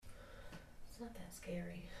not that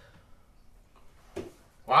scary.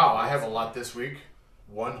 Wow, I have a lot this week.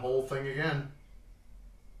 One whole thing again.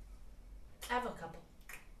 I have a couple.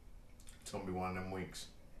 It's going to be one of them weeks.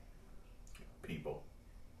 People.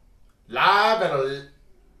 Live at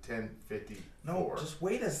 10:54. No, just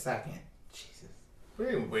wait a second. Jesus. What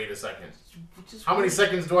do you mean, wait a second? Just How many wait.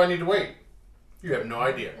 seconds do I need to wait? You have no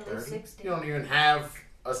idea. At least 30? 60. You don't even have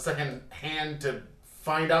a second hand to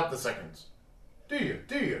find out the seconds. Do you?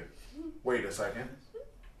 Do you? Wait a second.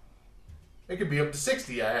 It could be up to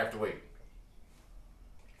 60 I have to wait.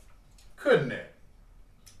 Couldn't it?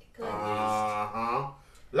 It could. Uh-huh.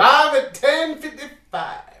 Live at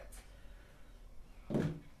 10:55.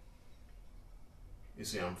 You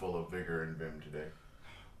see, I'm full of vigor and vim today.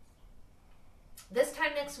 This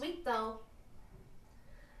time next week, though,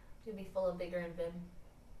 you'll be full of vigor and vim.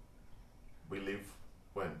 We leave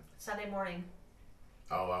when? Sunday morning.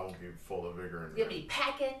 Oh, I won't be full of vigor and You'll vim. be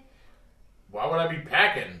packing. Why would I be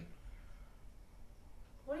packing?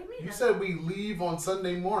 What do you mean? You said we leave on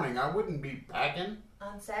Sunday morning. I wouldn't be packing.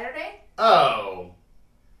 On Saturday? Oh.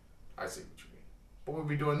 I see what you mean. But we'll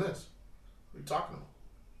be doing this. What are you talking about?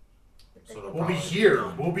 So the We'll be Probably here.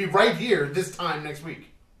 done. We'll be right here this time next week.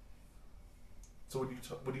 So what's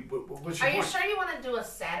your Are you point? sure you want to do a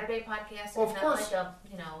Saturday podcast Well, and of not course. like a,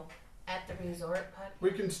 at the resort podcast?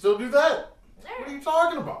 We can still do that. What are There. you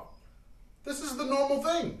talking about? This is the normal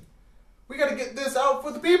thing. We got to get this out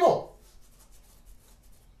for the people.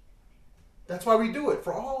 That's why we do it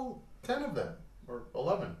for all 10 of them. Or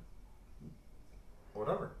 11.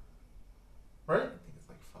 Whatever. Right? I think it's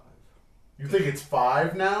like 5. You think it's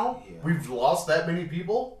 5 now? Yeah. We've lost that many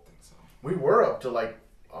people? I think so. We were up to like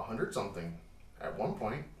 100 something at one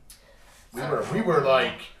point. We were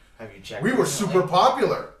like, Have you checked? we were recently? super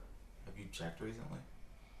popular. Have you checked recently?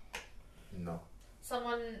 No.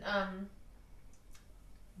 Someone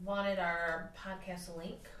wanted our podcast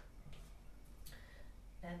link,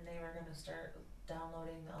 and they were going to start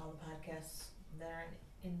downloading all the podcasts that are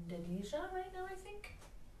in Indonesia right now, I think.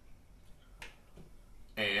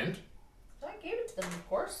 And So I gave it to them, of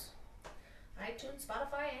course. iTunes,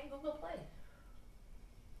 Spotify, and Google Play.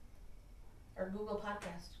 Or Google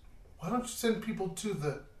Podcast. why don't you send people to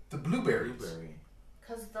the blueberries? Blueberry.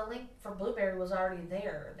 Because the link for Blueberry was already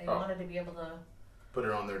there. They Oh. wanted to be able to... Put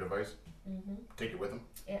it on their device. Mm-hmm. Take it with them.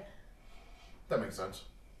 Yeah. That makes sense.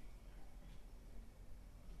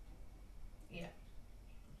 Yeah.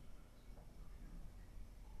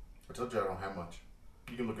 I told you I don't have much.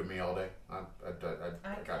 You can look at me all day. I I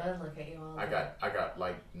got could look at you all I day. got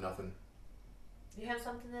like nothing. You have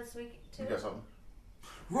something this week, too? You got something?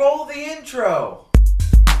 Roll the intro.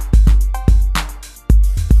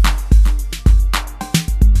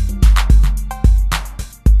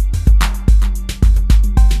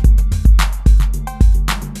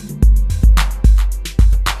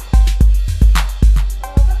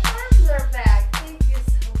 Oh, the arms are back. Thank you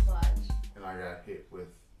so much. And I got hit with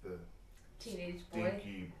the Teenage boy.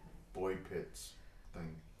 stinky boy pits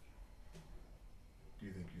thing. Do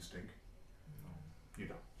you think you stink? No. You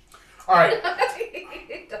don't. Alright.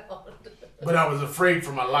 Don't. But I was afraid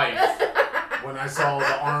for my life when I saw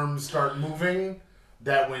the arms start moving.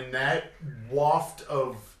 That when that waft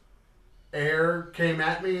of air came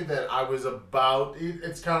at me, that I was about.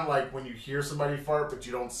 It's kind of like when you hear somebody fart, but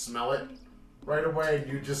you don't smell it right away,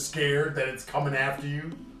 and you're just scared that it's coming after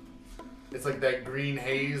you. It's like that green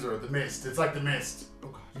haze or the mist. It's like the mist.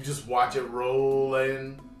 You just watch it roll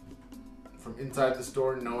in from inside the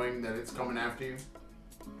store, knowing that it's coming after you.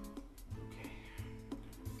 Okay.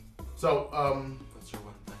 So, What's your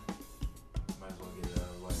one thing? Might as well get it out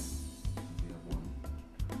of the way. You have one.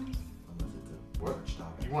 Unless it's a What? large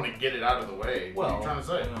topic. you want to get it out of the way. What are you trying to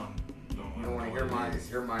say? You don't want to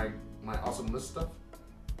hear my awesome list stuff?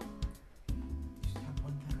 You just have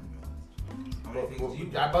one thing on your list. How many Well,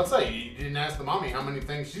 things do you I about to say, you didn't ask the mommy how many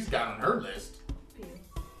things she's got on her list. Few. do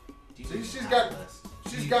you See, even she's have got- a list?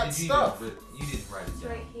 she's You- got did you stuff. Even, but you didn't write it It's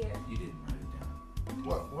down. right here. You didn't write it down.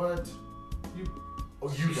 What? Oh,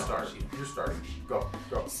 She you don't, start. she don't. You're starting. Go.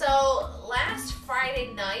 So, last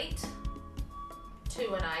Friday night,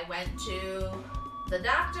 Tu and I went to the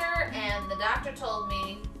doctor, and the doctor told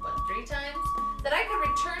me, 3 times, that I could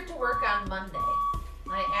return to work on Monday.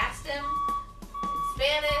 I asked him in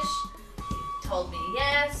Spanish. He told me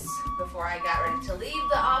yes. Before I got ready to leave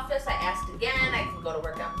the office, I asked again, I can go to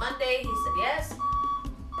work on Monday. He said yes.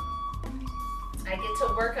 I get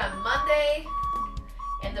to work on Monday,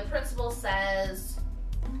 and the principal says,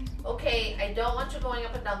 okay, I don't want you going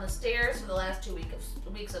up and down the stairs for the last 2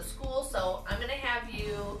 weeks of school, so I'm going to have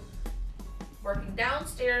you working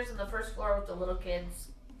downstairs on the first floor with the little kids.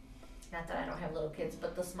 Not that I don't have little kids,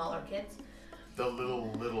 but the smaller kids. The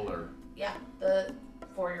littler. Yeah, the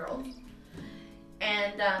 4-year-old.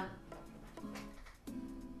 And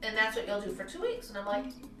that's what you'll do for 2 weeks. And I'm like,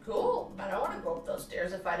 cool, but I don't want to go up those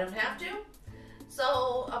stairs if I don't have to.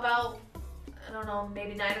 So about, I don't know,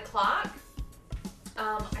 maybe 9 o'clock,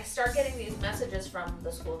 I start getting these messages from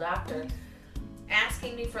the school doctor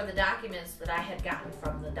asking me for the documents that I had gotten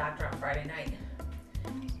from the doctor on Friday night.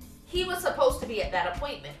 He was supposed to be at that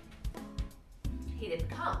appointment. He didn't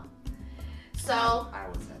come. So I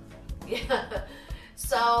was at that. yeah.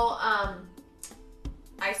 So I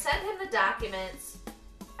sent him the documents,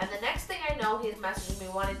 and the next thing I know, he's messaging me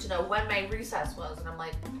wanting to know when my recess was, and I'm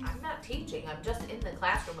like, I'm not teaching. I'm just in the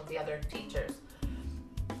classroom with the other teachers.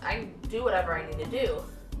 I can do whatever I need to do.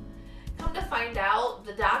 Come to find out,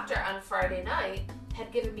 the doctor on Friday night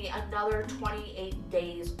had given me another 28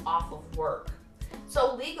 days off of work.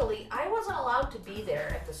 So legally, I wasn't allowed to be there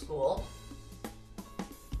at the school,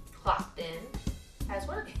 clocked in as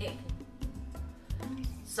working.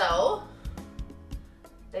 So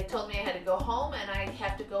they told me I had to go home and I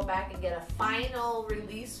have to go back and get a final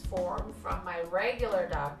release form from my regular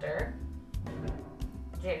doctor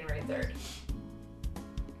January 3rd.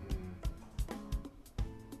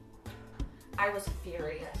 I was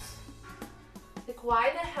furious. Like,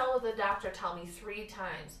 why the hell did the doctor tell me 3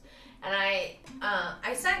 times? And I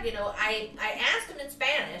said, you know, I asked him in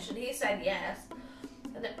Spanish, and he said yes.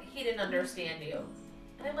 And that he didn't understand you.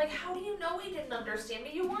 And I'm like, how do you know he didn't understand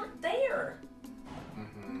me? You weren't there.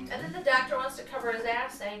 Mm-hmm. And then the doctor wants to cover his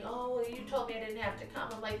ass saying, oh, well, you told me I didn't have to come.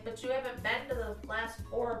 I'm like, but you haven't been to the last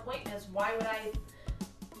 4 appointments. Why would I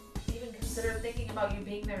even consider thinking about you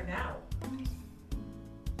being there now?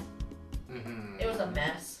 Mm-hmm. It was a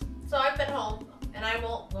mess. So I've been home, and I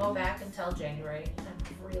won't go back until January.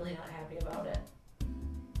 I'm really not happy about it.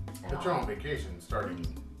 At But you're all. on vacation starting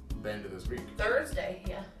the end of this week. Thursday,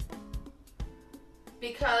 yeah.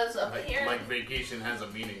 Because apparently, Like vacation has a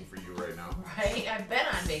meaning for you right now. right? I've been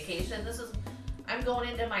on vacation. I'm going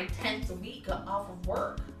into my 10th week off of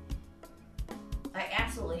work. I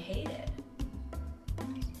absolutely hate it.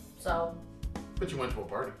 So But you went to a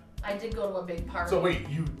party. I did go to a big party. So wait,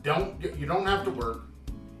 you don't have to work,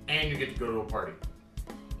 and you get to go to a party.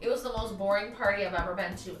 It was the most boring party I've ever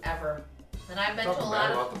been to ever. And I've been to a Talking lot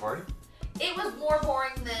bad of. about the party. It was more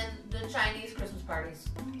boring than the Chinese Christmas parties.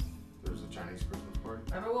 There's a Chinese Christmas party.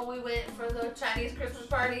 Remember when we went for the Chinese Christmas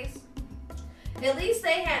parties? At least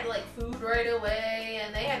they had like food right away,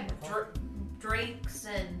 and they had drinks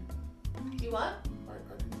and. You what? I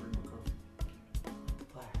didn't bring my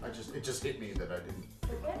coffee. It just hit me that I didn't.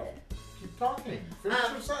 Forget it. Keep talking. Finish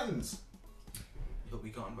your sentence. You'll be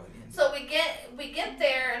gone by the end. So we get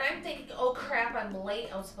there, and I'm thinking, oh crap, I'm late.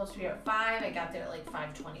 I was supposed to be here at 5. I got there at like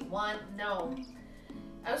 5:21. No,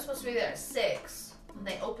 I was supposed to be there at 6, and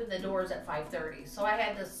they opened the doors at 5:30. So I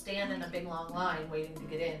had to stand in a big long line waiting to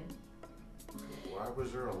get in Why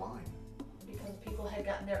was there a line? because people had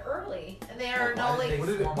gotten there early, and there are no like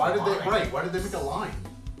Why did they make a line?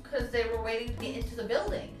 because they were waiting to get into the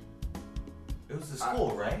building. It was the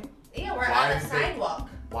school, right? Yeah, we're Why on the did they- sidewalk.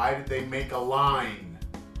 Why did they make a line?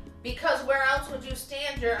 Because where else would you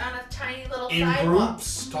stand? You're on a tiny little In sidewalk.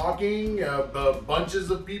 groups, talking, bunches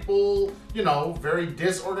of people, very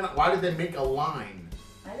disorganized. Why did they make a line?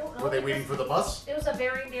 I don't know. Were they because waiting for the bus? It was a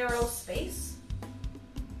very narrow space.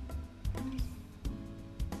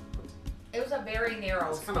 It was a very narrow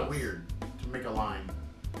It's space. kind of weird to make a line.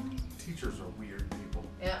 Teachers are weird people.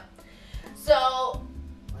 Yeah. So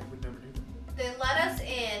I would never do that. they let us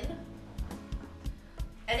in,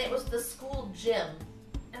 and it was the school gym.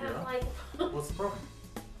 And Yeah. I'm like, What's the problem?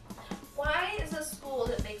 why is a school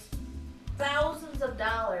that makes thousands of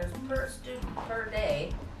dollars per student per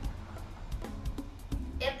day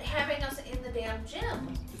and having us in the damn gym?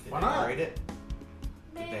 Did they Why not? decorate it?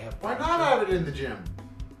 Did they have Why furniture? not have it in the gym?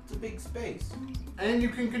 It's a big space. And you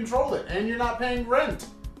can control it, and you're not paying rent.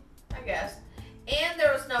 I guess. And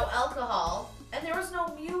there was no alcohol, and there was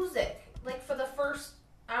no music. Like for the first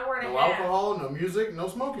hour and No a half. alcohol, no music, no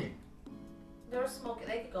smoking. There was smoking.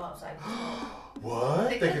 They could go outside and smoke. What?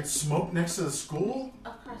 They They could- could smoke next to the school?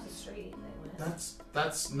 Across the street, they went.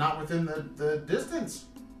 That's not within the distance.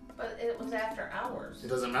 But it was after hours. It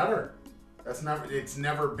doesn't matter. It's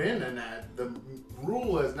never been the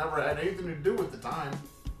rule has never had anything to do with the time.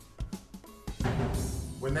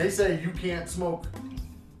 When they say you can't smoke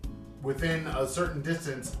within a certain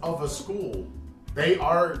distance of a school,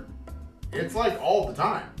 it's like all the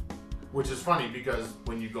time. Which is funny because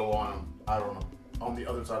when you go on the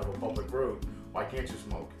other side of a public road, why can't you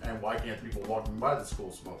smoke? And why can't people walking by the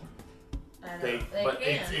school smoke? I know. They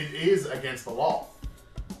can. it is against the law.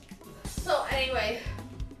 So anyway,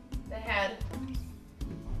 they had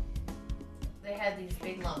had these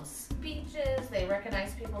big long speeches. They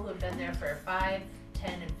recognized people who had been there for 5,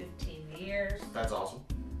 10, and 15 years. That's awesome.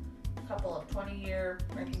 A couple of 20-year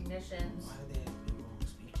recognitions. Why do they have big long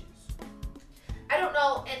speeches? I don't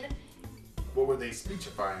know, and What were they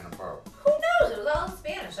speechifying about? who knows? It was all in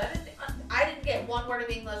Spanish. I didn't get one word of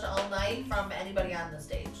English all night from anybody on the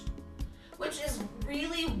stage, which is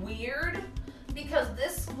really weird because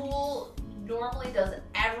this school normally does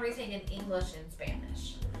everything in English and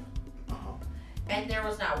Spanish, Uh-huh. and there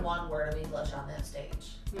was not one word of English on that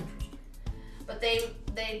stage. Interesting. But they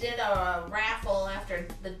did a raffle after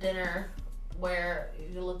the dinner where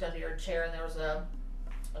you looked under your chair and there was a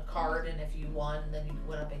card, and if you won, then you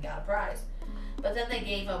went up and got a prize. But then they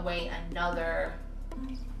gave away another,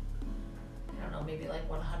 I don't know, maybe like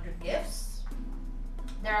 100 gifts.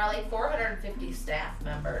 There are like 450 staff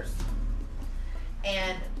members.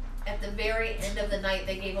 And at the very end of the night,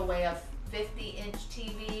 they gave away a 50-inch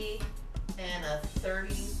TV and a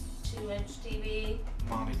 32-inch TV.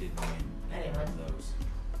 Mommy didn't win either of those.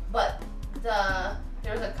 But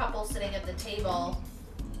there was a couple sitting at the table,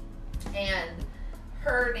 and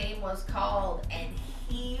her name was called, and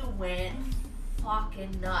he went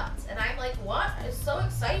fucking nuts. And I'm like, what? It's so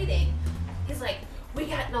exciting. He's like, we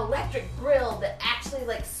got an electric grill that actually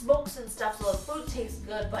like smokes and stuff so the food tastes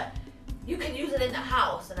good, but you can use it in the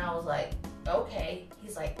house. And I was like, okay.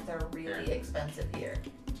 He's like, they're really expensive here.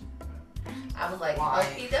 I was like, Why?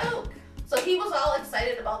 okie doke. So he was all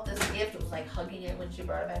excited about this gift. It was like hugging it when she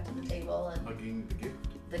brought it back to the table, and Hugging the gift.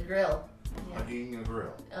 the grill. Yeah. Hugging a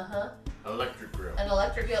grill. Uh-huh. Electric grill. An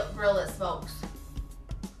electric grill that smokes.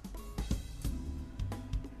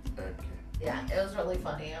 Okay. Yeah, it was really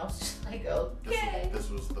funny. I was just like, okay. This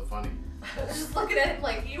was the funny. I was just looking at him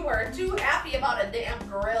like, you are too happy about a damn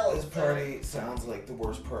grill. This party sounds like the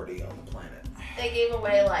worst party on the planet. They gave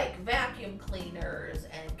away like vacuum cleaners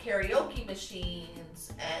and karaoke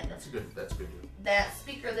machines and That's good. That's good. that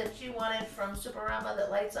speaker that you wanted from Superama that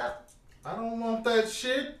lights up. I don't want that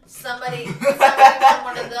shit. Somebody won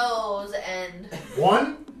one of those, and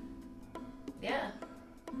One? yeah.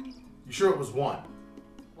 You sure it was one?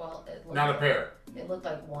 Well, it looked Not a like, pair. It looked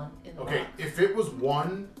like one in the Okay, box. if it was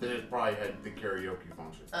one, then it probably had the karaoke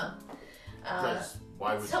function. Because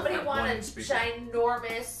why would Somebody you have wanted one speaker?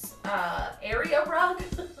 ginormous area rug.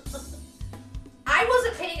 I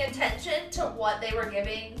wasn't paying attention to what they were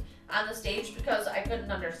giving on the stage because I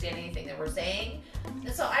couldn't understand anything they were saying.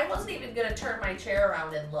 And so I wasn't even going to turn my chair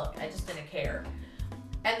around and look. I just didn't care.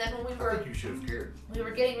 And then when we I were think you should have cared.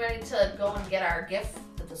 getting ready to go and get our gift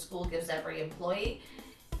that the school gives every employee,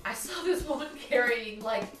 I saw this woman carrying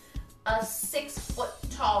like a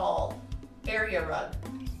 6-foot-tall area rug.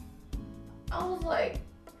 I was like,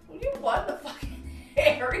 you won the fucking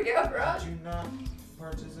area rug? Did you not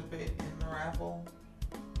participate in the raffle?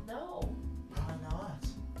 No. Why not?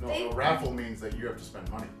 No, They- a raffle means that you have to spend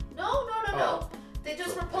money. No. Oh. They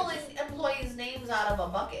just So were pulling employees' names out of a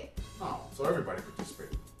bucket. Oh, so everybody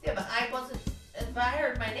participated. Yeah, but I wasn't. If I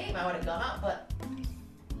heard my name, I would have gone up. But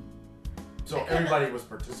So I couldn't- everybody was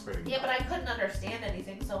participating. yeah, but I couldn't understand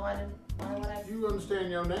anything, so I didn't. Why would I? You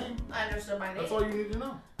understand your name? I understood my name. That's all you need to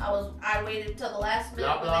know. I waited till the last minute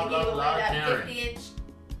Blah, when blah, they blah, gave away blah, that Karen. 50-inch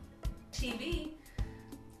TV,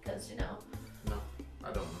 because No,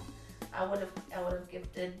 I don't know. I would have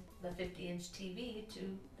gifted the 50-inch TV to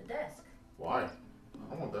the desk. Why? I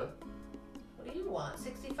don't want that. What do you want? I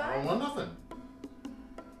 65? don't want nothing.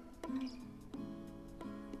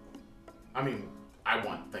 I mean, I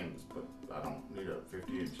want things, but I don't need a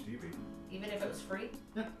 50-inch TV. Even if it was free?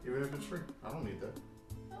 Yeah, even if it's free. I don't need that.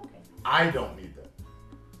 Okay. I don't need that.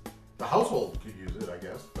 The household could use it, I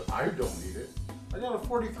guess, but I don't need it. I got a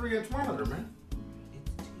 43-inch monitor, man.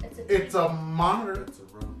 It's a It's a monitor. It's a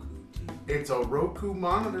Roku TV. It's a Roku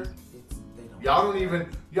monitor. They don't. Y'all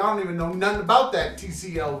don't even know nothing about that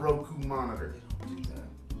TCL Roku monitor. They don't do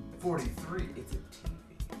that. 43. It's a TV.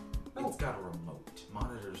 No. It's got a remote.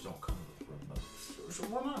 Monitors don't come with remotes So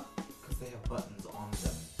why not? because they have buttons on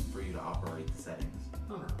them for you to operate the settings.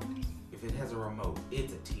 No. If it has a remote,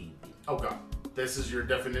 it's a TV. Oh god, this is your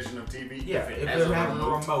definition of TV. Yeah, if if it has they're a having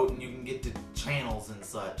remote, a remote and you can get to channels and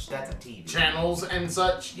such, that's a TV. channels and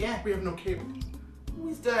such. Yeah. we have no cable.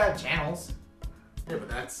 We still have channels. Yeah, but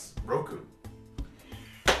that's Roku.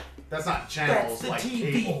 That's not channels That's the like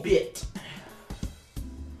TV cable. bit.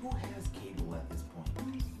 Who has cable at this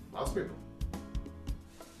point? Lots of people.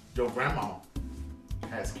 Your grandma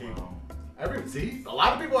has cable. See, a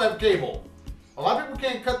lot of people have cable. A lot of people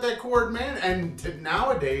can't cut that cord, man. And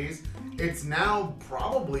nowadays, it's now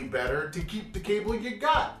probably better to keep the cable you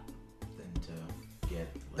got. Than to get.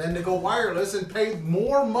 Like, than to go wireless and pay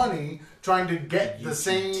more money trying to get the YouTube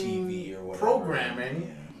same TV or whatever. programming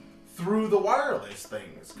Yeah. through the wireless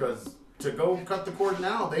things. Because to go cut the cord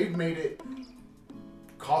now, they've made it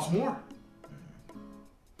cost more.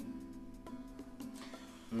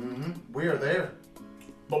 We are there.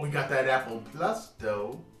 But we got that Apple Plus,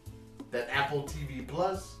 though. That Apple TV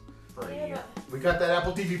Plus for a Yeah, year. We got that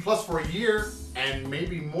Apple TV Plus for a year, and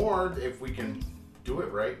maybe more if we can do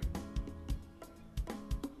it right.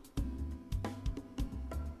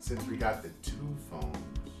 Since we got the 2 phones,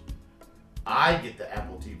 I get the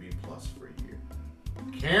Apple TV Plus for a year.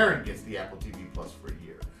 Karen gets the Apple TV Plus for a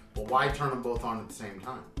year. But why turn them both on at the same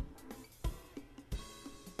time?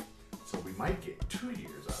 So we might get 2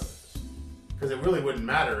 years out of this. Because it really wouldn't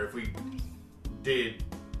matter if we did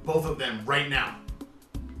both of them right now.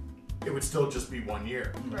 It would still just be 1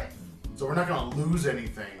 year. Right. So we're not going to lose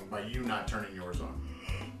anything by you not turning yours on.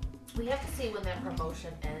 We have to see when that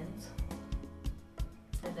promotion ends.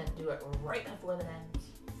 And then do it right before it ends.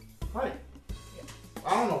 Right. Yep.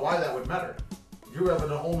 I don't know why that would matter. You have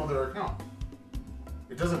a whole other account.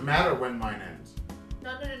 It doesn't matter when mine ends.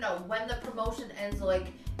 No. When the promotion ends, like,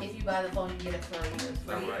 if you buy the phone, you get it for a year. It's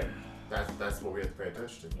free. Right. That's what we have to pay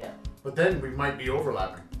attention to. Yeah. But then we might be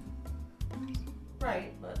overlapping.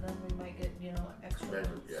 Right, but then we might get, extra months.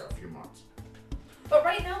 Yeah, a few months. But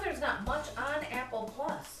right now, there's not much on Apple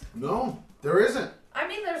Plus. No, there isn't. I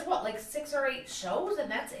mean, there's what, like 6 or 8 shows,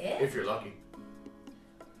 and that's it? If you're lucky.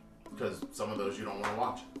 Because some of those you don't want to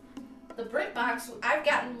watch. The BritBox, I've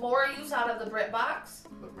gotten more use out of the BritBox.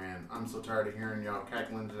 Look, man, I'm so tired of hearing y'all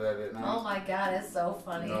cackling to that at night. Oh my god, it's so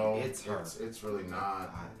funny. No, It's hard. It's really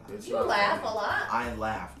not. It's You not laugh funny. a lot. I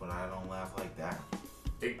laugh, but I don't laugh like that.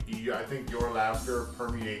 I think your laughter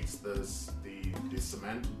permeates the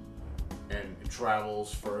cement and it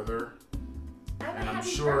travels further. I'm a And I'm happy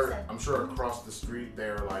sure across the street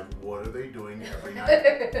they're like, what are they doing every night?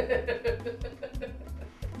 person.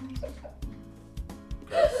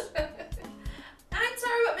 'Cause I'm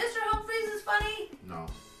sorry, but Mr. Humphries is funny. no,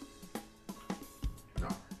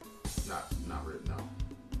 not really. No,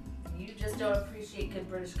 You just don't appreciate good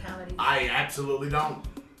British comedy. I absolutely don't.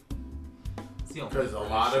 It's the only Because a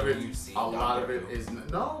British lot of show it, you've seen, a lot of Doctor it Who. is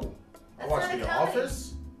no. I That's watched not a The comedy.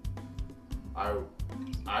 Office.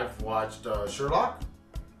 I've watched Sherlock.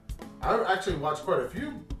 I actually watched quite a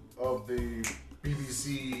few of the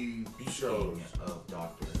BBC shows. Speaking of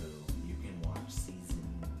Doctor Who, you can watch season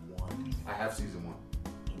 1 I have season 1.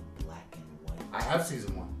 in black and white I have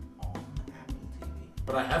season 1, on Apple TV.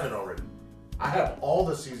 but I have it already. I have all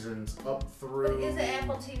the seasons up through But is it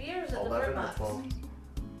Apple TV or is it the 11 or BritBox? 12.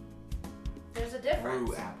 There's a difference.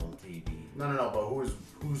 Through Apple TV. No. But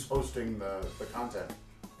who's hosting the content?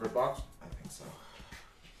 BritBox. I think so.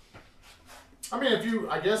 I mean, if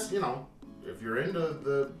you're into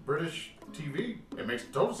the British TV, it makes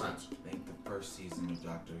total sense. I think the first season of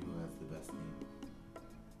Doctor Who has the best theme.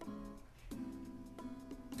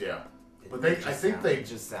 Yeah, It but just it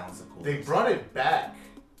just sounds the coolest. they brought it back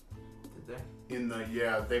Did they?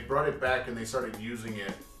 they brought it back and they started using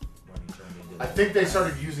it. When he turned into I think they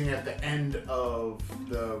started using it at the end of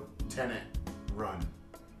the Tenet run.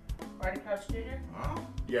 Barty Crouch Jr.? Huh?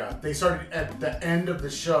 Yeah, they started at the end of the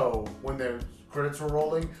show when the credits were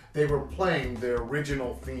rolling. They were playing the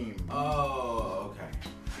original theme, Oh, okay.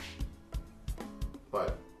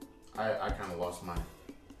 but I kind of lost my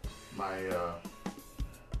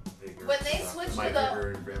Vigor When they stuff. switched my to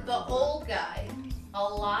vigor and vim. the old guy, a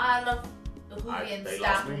lot of the Whovians they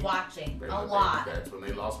lost stopped me. watching. They- A they- lot. That's when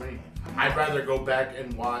they lost me. I'd rather go back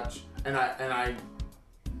and watch, and I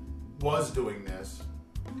was doing this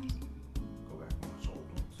Go back and watch old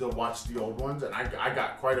ones. to watch the old ones, and I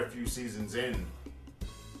got quite a few seasons in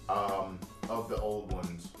of the old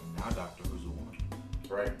ones, And now Doctor Who's the one.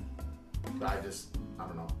 right? But I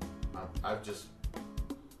don't know. I've just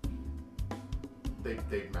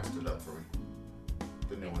they've messed it up for me.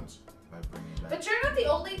 The new ones. By bringing back. But you're not the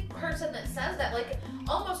only person that says that. Like,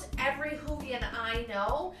 almost every Whovian I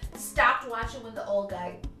know stopped watching when the old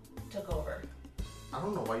guy took over. I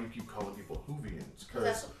don't know why you keep calling people Whovians, because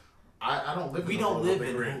That's- I don't live. We in the don't world live of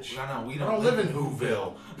in the Grinch. we I don't don't live in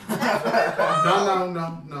Whoville.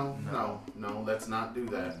 No. Let's not do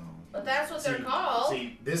that. No. But that's what they're See- called.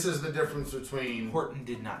 See, this is the difference between Horton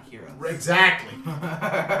did not hear us. exactly.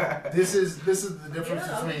 This is the difference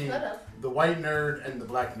Yeah, between could've. the white nerd and the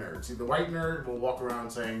black nerd. See, the white nerd will walk around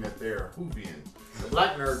saying that they're Whovians. The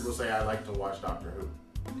black nerd will say, "I like to watch Doctor Who."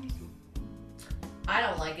 I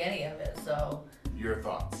don't like any of it, so Your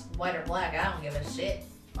thoughts? white or black, I don't give a shit.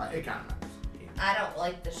 It kind of matters. I don't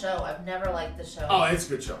like the show. I've never liked the show. Oh, it's a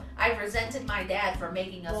good show. I've resented my dad for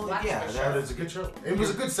making us watch yeah, the That show. is a good show. It was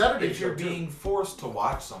a good Saturday If show, you're too. being forced to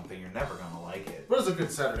watch something, you're never gonna like it. But it was a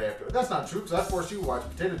good Saturday after. That's not true, because I forced you to watch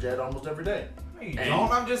Potato Jet almost every day. No, you And-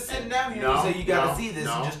 don't. I'm just sitting down here and say you gotta see this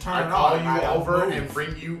and just turn I it call on. you I don't over move. and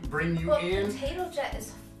bring you But in. Potato Jet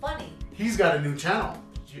is funny. He's got a new channel.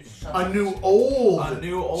 Shut A up. new old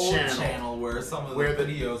channel where some of the Where the-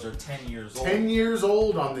 videos are 10 years old. 10 years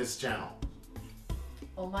old on this channel.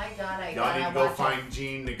 Oh my god, I Y'all need gotta to go watch find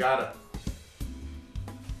Gene Nagata.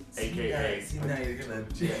 AKA. See now you're gonna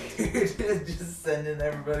just sending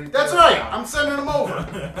everybody. That's right. I'm sending him over.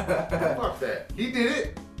 Fuck that. He did it.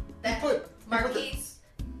 it. That He put Marquise,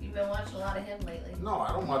 you've been watching a lot of him lately. No,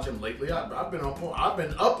 I don't watch him lately. I've been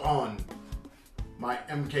up on my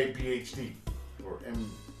MKBHD or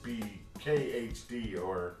MBKHD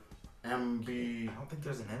or MB. I don't think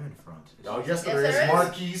there's an M in front. Oh, yes, Yes, there there is. is.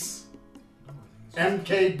 Marquise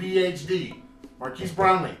MKBHD. Marquise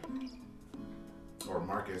Brownlee or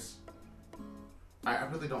Marcus. I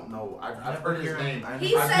really don't know. I've heard his name.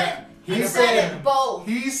 He I've said met- he he said said- it both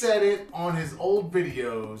He said it on his old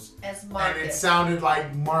videos, as and it Marcus. sounded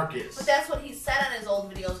like Marcus. But that's what he said on his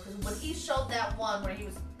old videos, because when he showed that one where he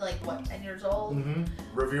was like, what, 10 years old? Mm-hmm.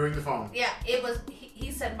 Reviewing the phone. Yeah, it was,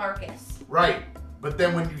 he said Marcus. Right. But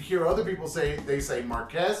then when you hear other people say, they say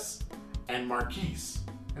Marquez and Marquise.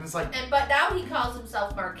 And it's like, But now he calls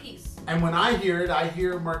himself Marquise. and when I hear it, I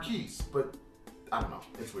hear Marquise. But I don't know.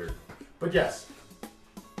 It's weird. But yes.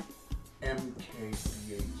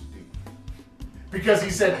 MKBHD. Because he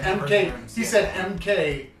said I never MK. heard him He say said that.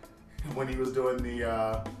 MK when he was doing the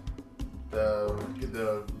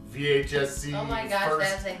VHSC Oh my gosh,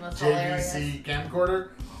 first that thing was hilarious. JVC camcorder.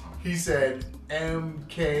 He said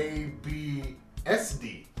MKBSD,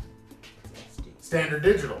 standard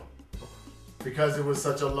digital, because it was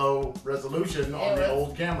such a low resolution on It the was.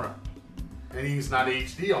 old camera, and he's not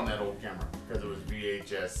HD on that old camera because it was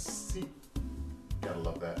VHSC. Gotta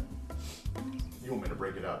love that. You want me to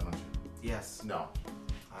break it out, don't you? Yes. No.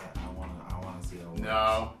 I wanna see how it works.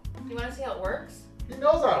 No. You want to see how it works? He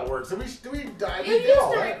knows how it works. Do we dive You into used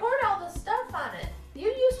all to that? record all the stuff on it. You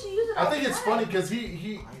used to use it all I think the it's time. funny because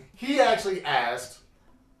he actually asked,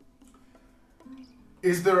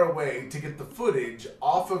 is there a way to get the footage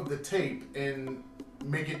off of the tape and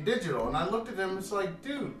make it digital? And I looked at him, it's like,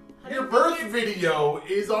 dude, How do your you birth think video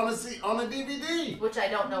is on a DVD. Which I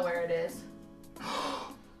don't know where it is.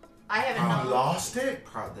 I haven't You known. lost it?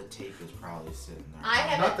 The tape is probably sitting there. I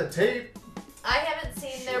haven't. Not the tape. I haven't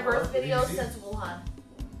seen their Sure, birth videos easy. since Wuhan.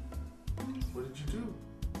 What did you do?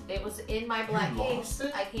 It was in my black You case. lost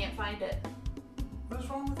it? I can't find it. What is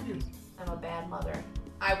wrong with you? I'm a bad mother.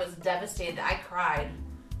 I was devastated. I cried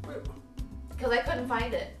Wait, because I couldn't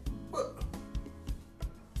find it. what?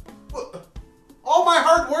 What? All my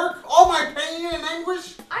hard work, all my pain and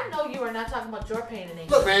anguish? I know you are not talking about your pain and anguish.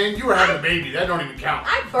 Look, man, you were having a baby. That don't even count.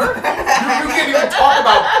 I birthed it. You can't even talk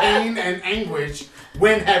about pain and anguish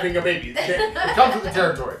when having a baby. It comes with the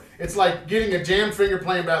territory. It's like getting a jammed finger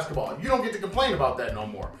playing basketball. You don't get to complain about that no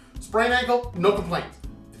more. Sprained ankle, no complaints.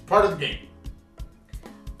 It's part of the game.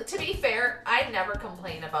 To be fair, I never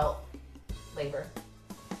complain about labor.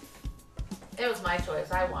 It was my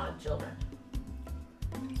choice. I wanted children.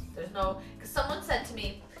 There's no... Because someone said to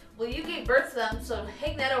me, well, you gave birth to them, so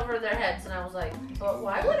hang that over their heads. And I was like, but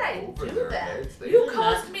why would I Over do their that? heads? They You didn't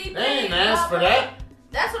caused ask- me pain. They ain't blah, asked for blah, that. blah.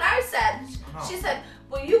 That's what I said. No. She said,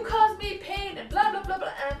 well, you caused me pain and blah, blah, blah, blah.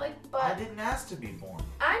 And I'm like, I but didn't ask to be born.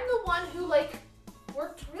 I'm the one who, like,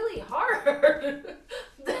 worked really hard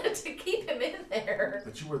to keep him in there.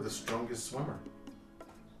 But you were the strongest swimmer.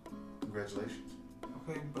 Congratulations.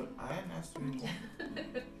 Okay, but I didn't ask to be born.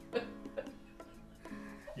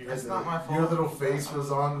 You That's had not my fault. Your little face was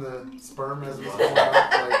on the sperm as it was going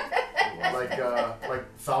up, like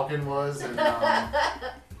Falcon was, and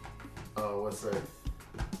what's that?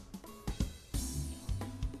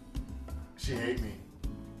 She Hate Me.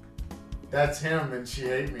 That's him, and She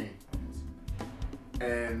Hate Me.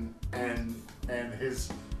 And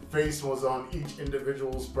his face was on each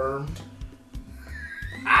individual sperm.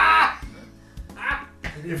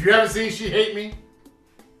 If you haven't seen She Hate Me,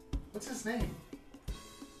 what's his name?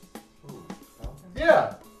 Ooh, Falcon?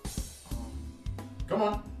 Yeah. Come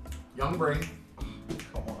on. Young brain.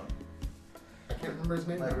 Come on. I can't remember his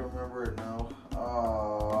name. I now. remember it now.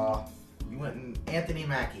 You went in Anthony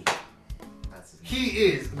Mackie. That's his name. He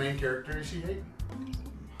is the main character in She Hate Me.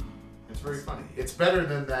 It's very funny. It's better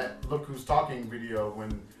than that Look Who's Talking video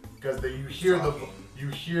because you hear the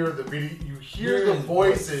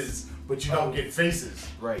voices, but you don't get faces.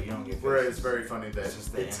 Right, you don't get Whereas faces. it's very funny that It's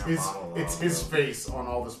just the it's inner monologue his of- face on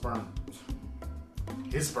all the sperm.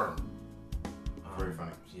 His sperm. Very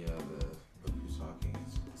funny. Yeah, the Look Who's Talking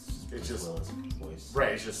is It's just- Will's voice.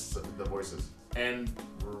 Right, it's just the voices. And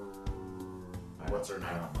what's her I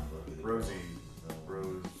name? don't remember who they Rosie. call.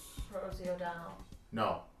 Rose. Rosie O'Donnell.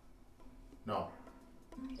 No,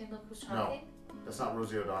 And Look Who's No. Talking? that's not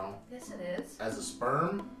Rosie O'Donnell. Yes, it is. As a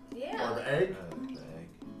sperm Yeah. or the egg, The egg.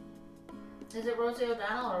 Is it Rosie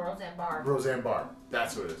O'Donnell or Roseanne Barr? Roseanne Barr.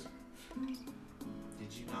 That's who it is.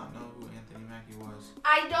 Did you not know who Anthony Mackie was?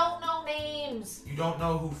 I don't know names. You don't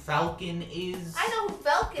know who Falcon is? I know who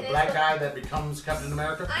Falcon The is. black but guy that becomes Captain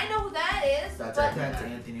America I know who that is. That's but That's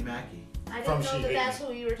Anthony Mackie. I From didn't know She that Hate that's Me.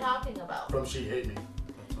 who you were talking about. from She Hate Me.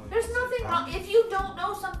 That's all you There's can say, nothing wrong. Falcon. If you don't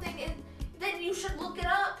know something, then you should look it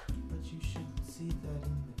up. But you should see that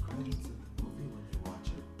in the credits of the movie when you watch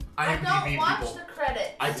it. I IMDb don't watch people. the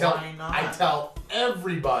credits. I tell Why not? I tell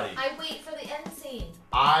everybody. I wait for the end scene.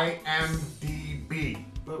 IMDb.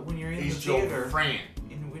 But when you're in He's the your theater, friend.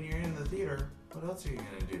 when you're in the theater, what else are you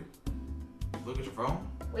gonna do? Look at your phone?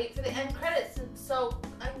 Wait for the end credits so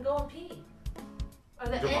I can go and pee. Or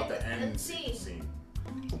the Talking about end, the end scene. scene.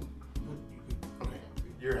 But you could. Okay.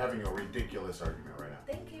 You're having a ridiculous argument right now.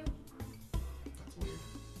 Thank you. That's weird.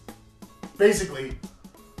 Basically,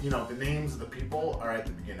 the names of the people are at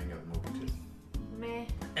the beginning of the movie too. Meh.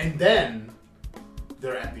 And then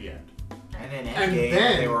they're at the end. And then And Endgame,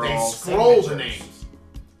 then they were they all scroll the signatures. names.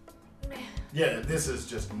 Meh. Yeah, this is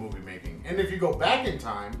just movie making. And if you go back in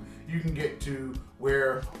time, you can get to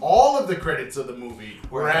where all of the credits of the movie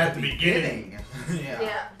were at the beginning Yeah.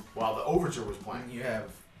 Yeah. while the overture was And playing. you have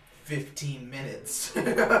 15 minutes. Don't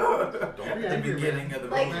be At the angry, beginning man. of the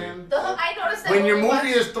Like, movie. Man. I noticed that When your we movie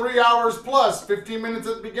watched- is 3 hours plus, 15 minutes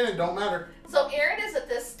at the beginning, don't matter. So Aaron is at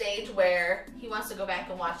this stage where he wants to go back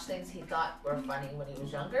and watch things he thought were funny when he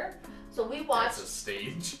was younger. So we watched, That's a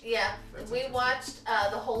stage. yeah, That's we interesting. watched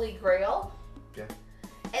The Holy Grail. Yeah.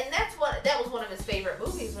 And that was one of his favorite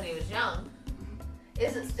movies when he was young. Mm-hmm.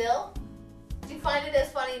 Is it still? Do you find it as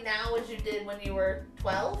funny now as you did when you were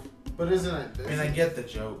 12? But isn't it? I mean, I get the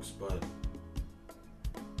jokes, but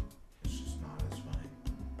it's just not as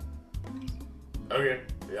funny. Okay.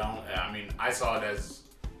 Yeah, I mean, I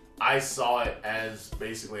saw it as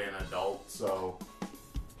basically an adult, so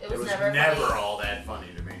It it was, was never never funny. all that funny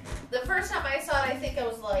to me. The first time I saw it, I think I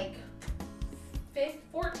was like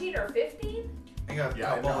 14 or 15. I got a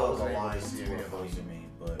Yeah, I couple know, I of wasn't the able to lines see were any of funny those. to me,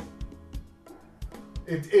 but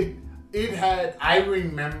It had. I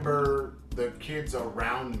remember the kids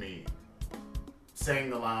around me saying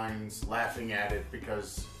the lines, laughing at it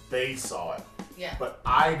because they saw it. Yeah. But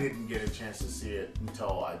I didn't get a chance to see it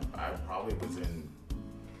until I probably was in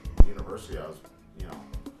university. I was,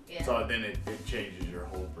 Yeah. So then it changes your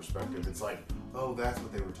whole perspective. It's like, oh, that's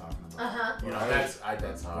what they were talking about. Uh-huh.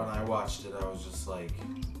 That's how. when I watched it, I was just like,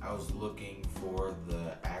 I was looking for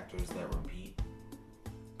the actors that repeat,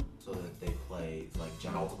 so that they play like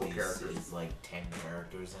John Multiple Cleese characters. is like 10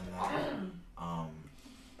 characters in that,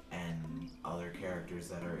 and other characters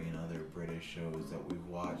that are in other British shows that we've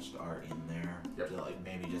watched are in there, Yep. like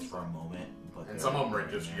maybe just for a moment, but And they're- some of them are they're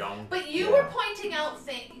in just there. young. But you Yeah. were pointing out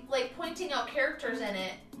pointing out characters in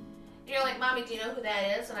it. You're like, Mommy, do you know who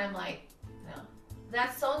that is? And I'm like, no.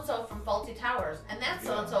 That's so and so from Faulty Towers, and that's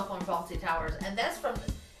so and so from Faulty Towers, and that's from.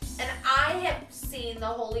 And I have seen The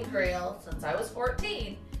Holy Grail since I was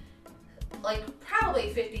 14, like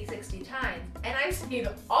probably 50, 60 times, and I've seen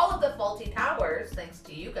all of the Faulty Towers thanks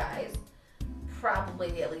to you guys,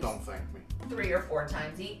 probably at least Don't thank me. 3 or 4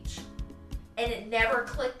 times each. And it never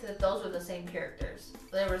clicked that those were the same characters.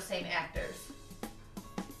 They were the same actors.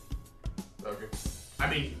 Okay. I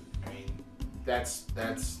mean, I mean, that's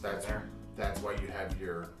there. why you have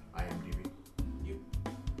your IMDb. You.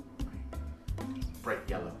 Bright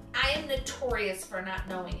yellow. I am notorious for not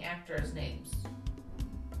knowing actors' names.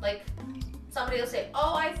 Like, somebody will say,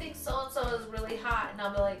 oh, I think so-and-so is really hot. And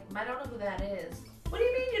I'll be like, I don't know who that is. What do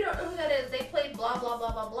you mean you don't know who that is? They played blah, blah,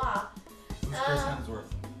 blah, blah, blah. Who's Chris Hemsworth?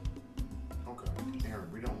 Okay.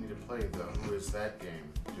 Aaron, we don't need to play the Who Is That game,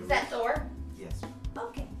 do we? Is that Thor? Yes.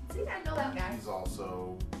 Okay. See, I know that guy. He's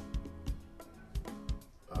also,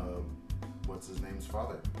 what's his name's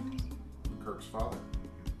father? Kirk's father.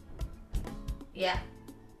 Yeah.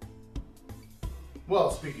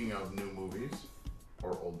 Well, speaking of new movies,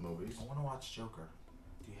 or old movies, I want to watch Joker.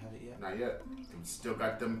 Do you have it yet? not yet. We still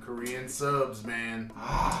got them Korean subs, man.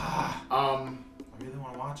 Ah, I I really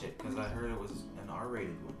want to watch it because I heard it was an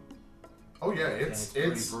R-rated one. oh yeah, And it's pretty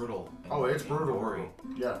brutal. it's and brutal. gory.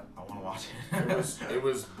 Yeah. I want to watch it. It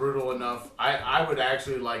was brutal enough. I would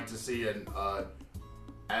actually like to see an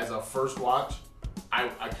as a first watch. I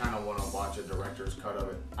kind of want to watch a director's cut of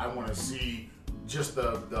it. I want to see just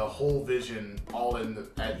the whole vision all in the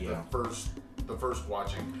first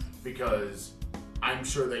watching, because I'm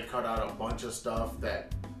sure they cut out a bunch of stuff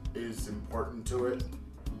that is important to it.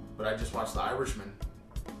 But I just watched The Irishman.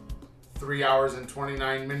 3 hours and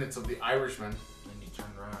 29 minutes of The Irishman. And you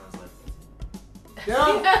turned around and was like,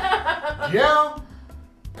 Yeah. Yeah.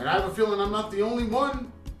 And I have a feeling I'm not the only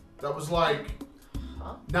one that was like,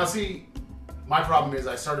 Huh? Now see, my problem is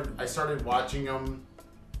I started watching them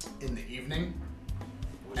in the evening,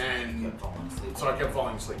 and kept falling asleep. so I kept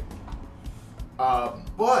falling asleep.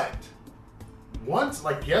 But once,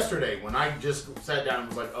 like yesterday, when I just sat down and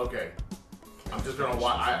was like, okay, I'm just gonna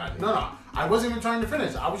watch. No, I wasn't even trying to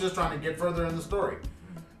finish. I was just trying to get further in the story,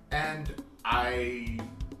 and I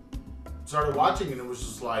started watching, and it was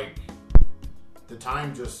just like the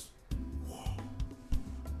time just.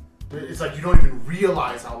 It's like you don't even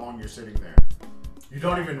realize how long you're sitting there. You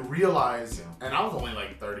don't even realize, and I was only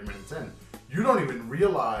like 30 minutes in. You don't even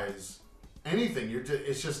realize anything.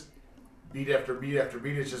 It's just beat after beat after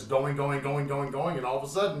beat. It's just going, and all of a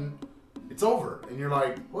sudden, it's over, and you're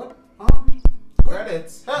like, what? Huh?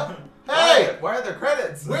 Credits. Hey, why are there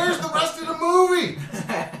credits? where's the rest of the movie?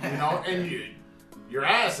 You know, and your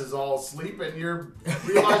ass is all asleep, and you're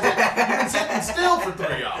realizing you've been sitting still for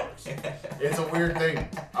 3 hours. It's a weird thing.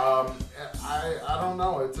 I don't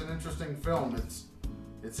know. It's an interesting film.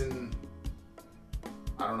 It's in.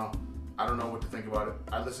 I don't know. I don't know what to think about it.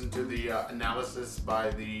 I listened to the analysis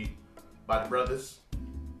by the brothers,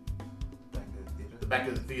 the Back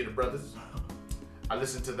of the Theater brothers. I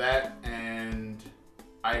listened to that, and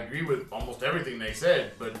I agree with almost everything they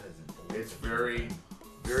said, but it's very,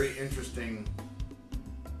 very interesting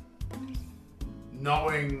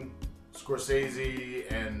knowing Scorsese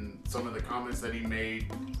and some of the comments that he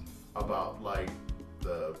made about like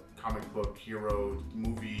the comic book hero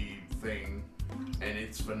movie thing and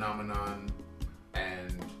its phenomenon,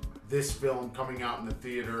 and this film coming out in the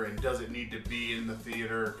theater and does it need to be in the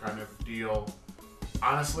theater kind of deal.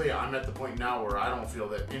 Honestly, I'm at the point now where I don't feel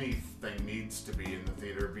that anything needs to be in the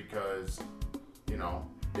theater, because, you know,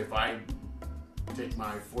 if I take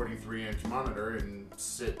my 43-inch monitor and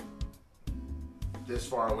sit this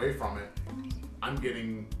far away from it, I'm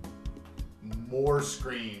getting more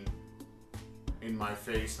screen in my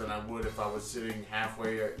face than I would if I was sitting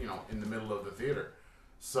halfway, you know, in the middle of the theater.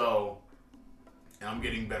 So, and I'm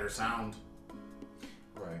getting better sound.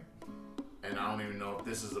 Right. And I don't even know if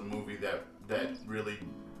this is a movie that really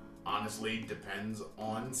honestly depends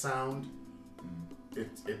on sound.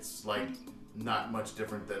 It's like not much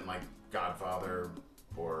different than like Godfather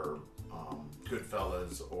or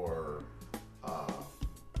Goodfellas or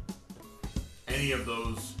any of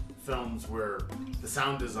those films where the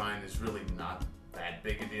sound design is really not that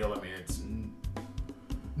big a deal. I mean, it's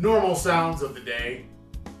normal sounds of the day,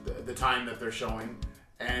 the time that they're showing,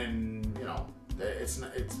 and you know, it's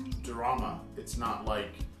drama. It's not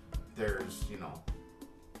like there's, you know,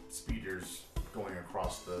 speeders going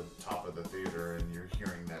across the top of the theater and you're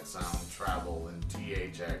hearing that sound travel and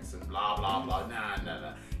THX and blah blah blah. Nah.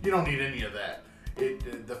 You don't need any of that.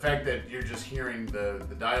 The fact that you're just hearing the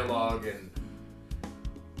dialogue and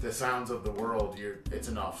the sounds of the world, it's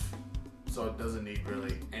enough. So it doesn't need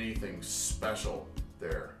really anything special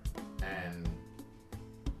there. And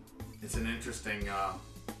it's an interesting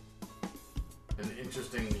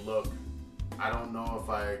look. I don't know if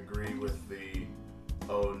I agree with the,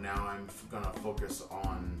 now I'm gonna focus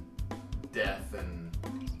on death and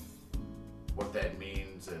what that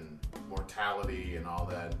means and mortality and all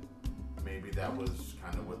that. Maybe that was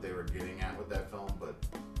kind of what they were getting at with that film, but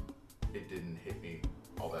it didn't hit me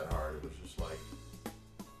all that hard. It was just like,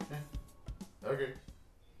 okay.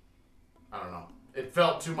 I don't know. It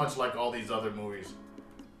felt too much like all these other movies,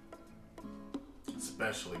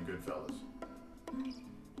 especially Goodfellas.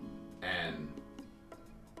 And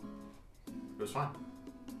it was fine.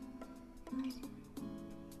 I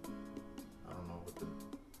don't know what the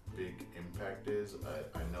big impact is.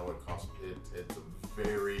 I know it cost. It's a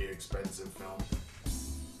very expensive film.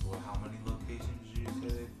 Well, how many locations did you say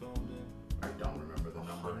they filmed in? I don't remember the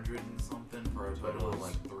number. 100 and something for a total of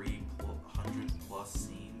like 300 plus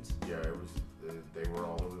scenes. Yeah, it was. They were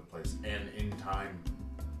all over the place, and in time.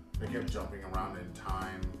 They kept jumping around in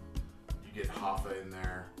time. You get Hoffa in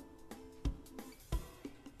there,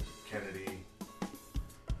 Kennedy,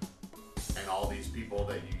 and all these people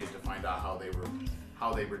that you get to find out how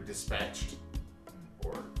they were dispatched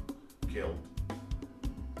or killed,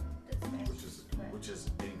 which is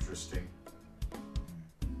interesting.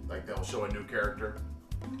 Like they'll show a new character,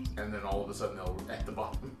 and then all of a sudden they'll at the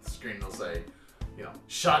bottom of the screen they'll say, you know,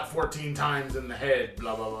 shot 14 times in the head,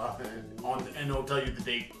 blah blah blah, and it'll tell you the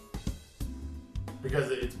date.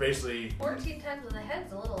 because it's basically 14 times in the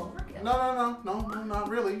head's a little overkill. no, not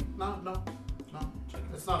really. No. Check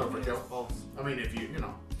It's not the overkill. pulse. I mean, if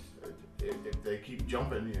if they keep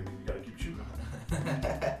jumping, you gotta keep shooting.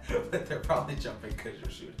 But they're probably jumping because you're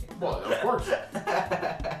shooting. Well, of course.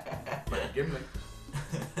 Like Gimli.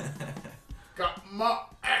 Got my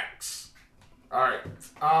axe. All right.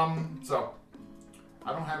 So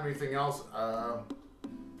I don't have anything else.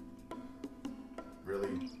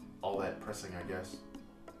 Really, all that pressing, I guess.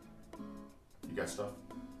 You got stuff?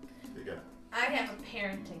 You got? I have a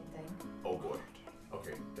parenting thing. Oh boy.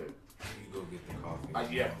 Okay. You go get the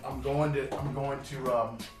coffee. Yeah. I'm going to. I may want to.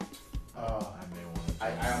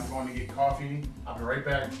 I'm going to get coffee. I'll be right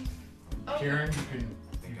back. Oh. Karen, you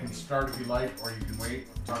I can need- start if you like, or you can wait.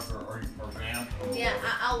 Talk to her, or Van. Yeah,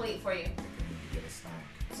 I'll wait for you. I think I need to get a snack.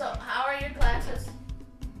 So, how are your classes?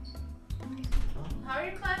 How are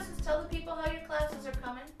your classes? Tell the people how your classes are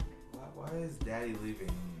coming. Why is Daddy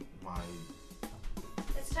leaving my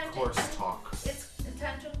It's time course to talk? it's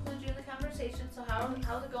time to include you in the conversation. So,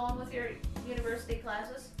 how's it going with your university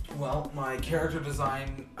classes? Well, my character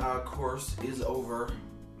design course is over.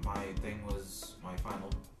 My final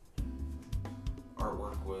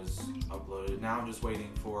artwork was uploaded. Now I'm just waiting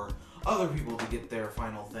for other people to get their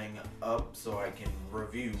final thing up so I can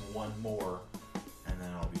review one more, and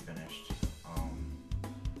then I'll be finished.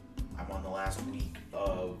 I'm on the last week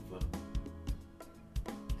of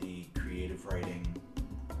the creative writing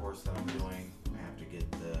course that I'm doing. I have to get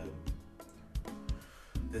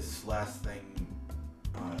this last thing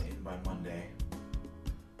in by Monday,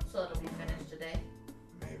 So it'll be finished today.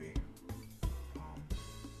 maybe.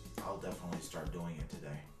 I'll definitely start doing it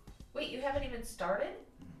today. Wait, you haven't even started?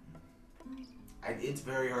 It's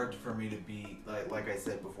very hard for me to be like I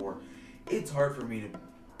said before. It's hard for me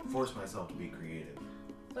to force myself to be creative.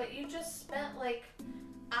 But you just spent like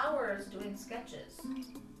hours doing sketches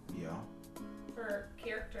Yeah, for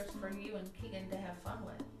characters for you and Keegan to have fun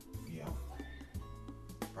with. yeah.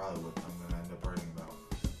 Probably what I'm gonna end up writing about.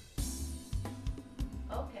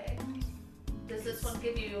 Okay. Does this one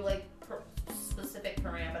give you like specific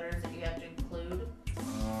parameters that you have to include?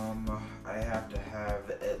 I have to have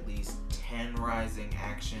at least 10 rising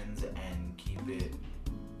actions and keep it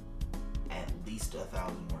at least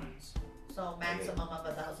 1,000 words. So maximum of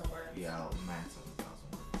 1,000 words. Yeah, max of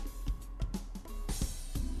 1,000 words.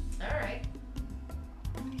 All right.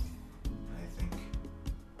 I think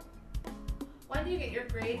When do you get your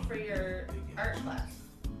grade for your art class?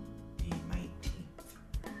 the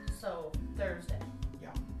 19th. So Thursday. Yeah.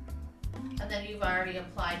 And then you've already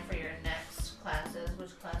applied for your next classes.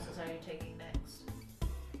 Which classes are you taking next?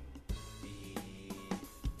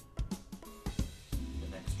 The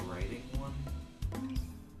next writing one,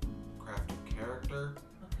 craft of character,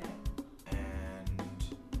 Okay. and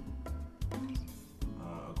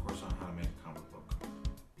a course on how to make a comic book,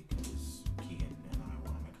 because Keegan and I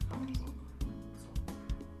want to make a comic book.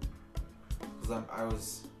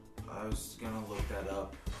 Because I was gonna look that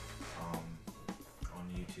up on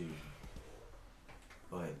YouTube,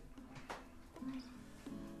 but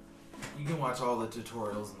you can watch all the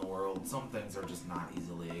tutorials in the world. Some things are just not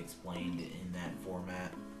easily explained in that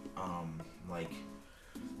format. Like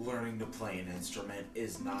learning to play an instrument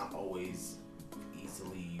is not always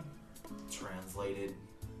easily translated.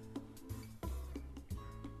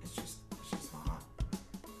 It's just not.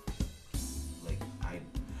 Like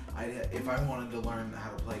if I wanted to learn how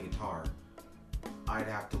to play guitar, I'd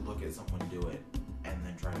have to look at someone do it and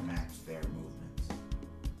then try to match their movements.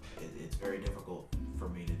 It's very difficult for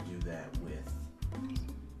me to do that with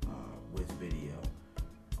video.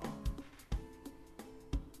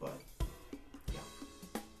 But yeah,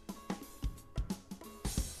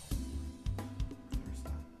 there's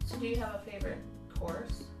that. So do you have a favorite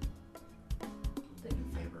course?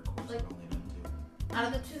 Favorite course like- I've only done two. Out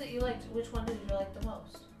of the two that you liked, which one did you like the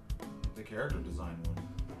most? The character design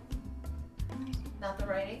one. Not the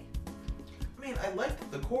writing? I mean, I liked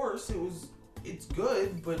the course. It's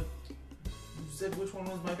good, but you said which one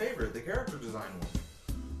was my favorite? The character design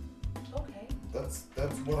one. Okay. That's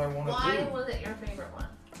what I want to do. Why was it your favorite one?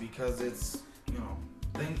 Because it's,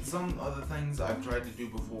 some other things I've tried to do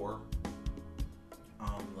before,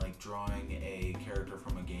 like drawing a character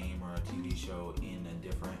from a game or a TV show in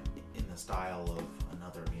the style of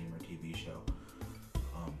another game or TV show.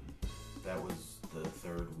 That was the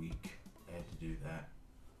third week I had to do that.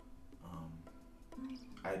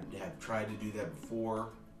 I have tried to do that before,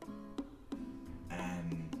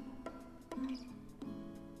 and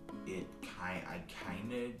I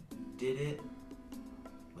kind of did it.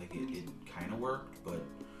 Like it kind of worked,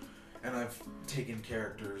 and I've taken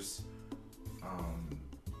characters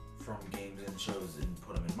from games and shows and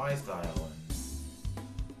put them in my style,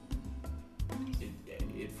 and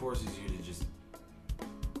it forces you to just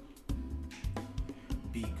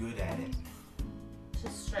be good at it. To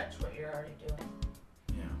stretch what you're already doing.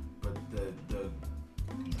 Yeah, but the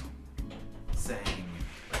saying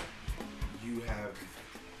you have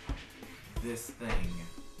this thing,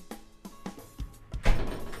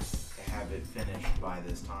 have it finished by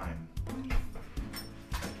this time. You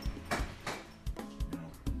know,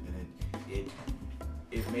 and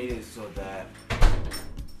it made it so that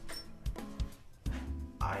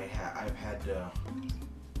I've had to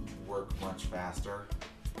work much faster.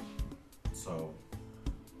 So,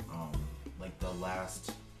 like the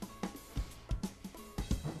last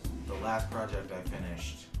project I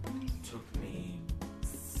finished took me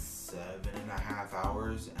 7.5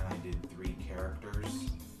 hours, and I did 3 characters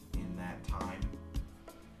in that time,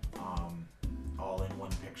 all in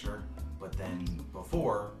one picture. But then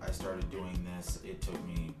before I started doing this, it took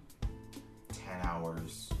me 10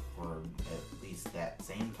 hours, or at least that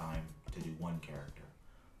same time, to do 1 character.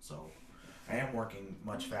 So I am working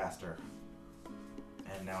much faster,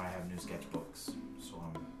 and now I have new sketchbooks, so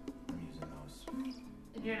I'm using those.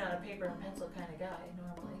 And you're not a paper and pencil kind of guy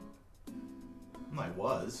normally. I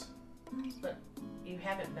was. But you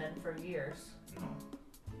haven't been for years. No.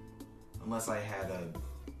 Unless I had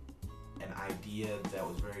an idea that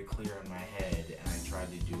was very clear in my head, and I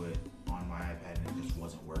tried to do it on my iPad and it just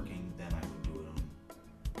wasn't working, then I would do it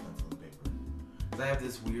on pencil and paper. 'Cause I have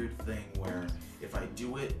this weird thing where if I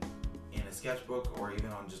do it in a sketchbook or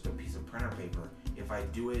even on just a piece of printer paper, if I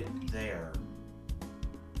do it there,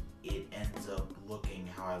 it ends up looking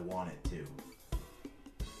how I want it to,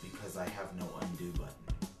 because I have no undo button.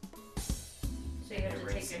 So you have to take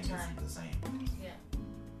your Erasing time. isn't the same. Yeah.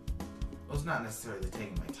 Well, it's not necessarily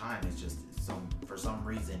taking my time. It's just for some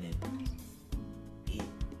reason it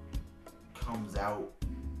comes out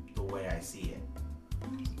the way I see it.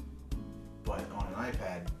 But on an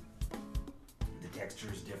iPad, the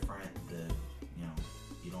texture is different.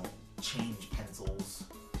 You don't change pencils,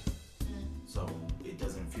 so it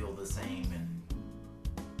doesn't feel the same, and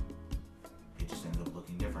it just ends up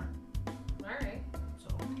looking different. All right.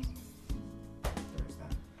 So there's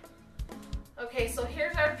that. Okay, so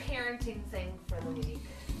here's our parenting thing for the week.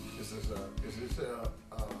 Is this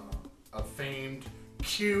a famed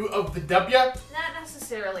Q of the W? Not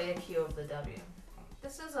necessarily a Q of the W.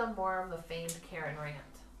 This is a more of a famed Karen rant.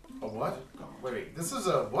 A what? Wait, this is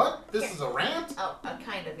a what? This is a rant? Oh,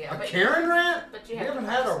 kind of, yeah. A But Karen rant? but you We have haven't to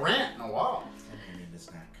had a understand. rant in a while. I need a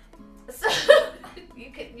snack. So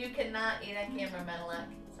you cannot eat on camera, Menelek.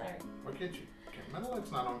 Sorry. Why can't you?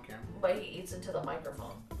 Menelik's not on camera. But he eats into the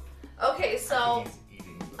microphone. Okay, so I think he's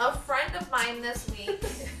eating. a friend of mine this week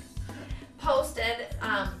posted,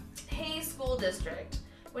 hey, school district,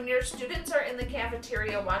 when your students are in the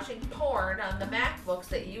cafeteria watching porn on the MacBooks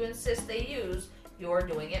that you insist they use, you're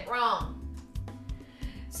doing it wrong.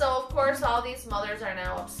 So, of course, all these mothers are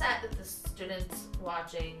now upset that the students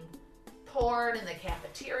watching porn in the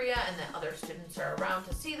cafeteria and that other students are around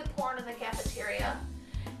to see the porn in the cafeteria.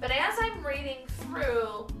 But as I'm reading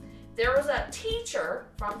through, there was a teacher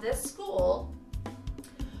from this school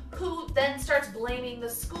who then starts blaming the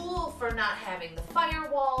school for not having the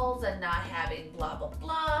firewalls and not having blah, blah,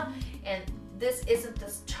 blah. And this isn't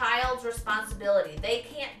this child's responsibility. They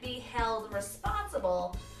can't be held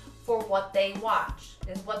responsible for what they watch,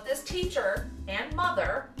 is what this teacher and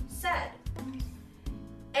mother said.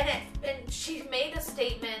 And she made a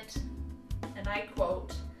statement, and I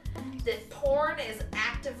quote, that porn is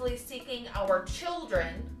actively seeking our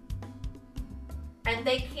children, and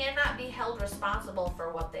they cannot be held responsible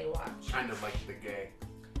for what they watch. Kind of like the gay.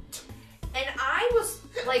 And I was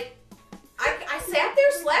like, I sat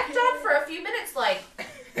there slack-jawed for a few minutes like,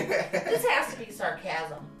 this has to be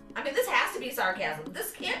sarcasm. I mean, this has to be sarcasm.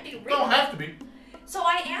 This can't be real. Don't have to be. So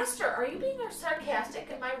I asked her, are you being sarcastic?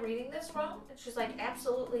 Am I reading this wrong? And she's like,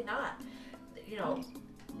 absolutely not. You know,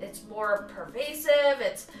 it's more pervasive.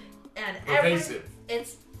 It's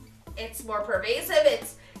more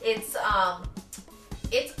pervasive. It's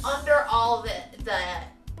under all the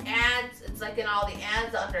ads. It's like in all the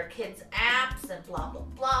ads under kids' apps and blah blah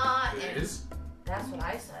blah. It and is. That's what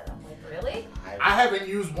I said. I'm like, really? I haven't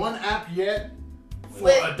used one app yet for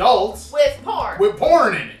With- adults With porn. with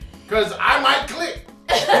porn in it, because I might click.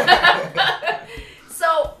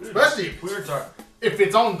 So Especially if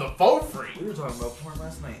it's on the phone free. We were talking about porn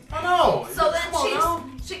last night. I know. So Come on now.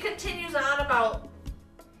 then she continues on about,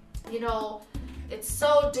 you know, it's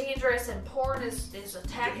so dangerous and porn is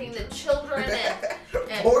attacking the children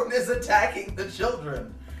and Porn is attacking the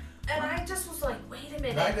children. I just was like, wait a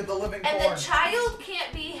minute. Night of the Living And Porn. the child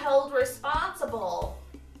can't be held responsible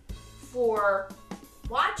for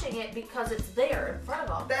watching it because it's there in front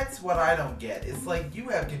of them. That's what I don't get. It's like you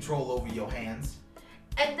have control over your hands.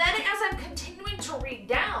 And then as I'm continuing to read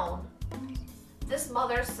down, this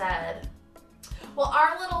mother said, well,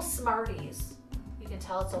 our little smarties, you can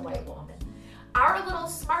tell it's a white woman, our little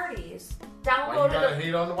smarties Why you downloaded gotta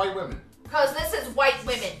hate on the white women? because this is white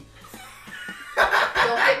women.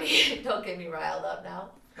 Don't get me riled up now.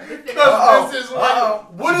 Let me finish. Because this is white. Uh-oh.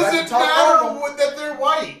 What She does got it to talk matter normal. that they're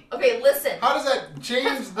white? Okay, listen. How does that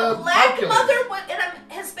change the A black calculus? mother would and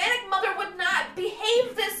a Hispanic mother would not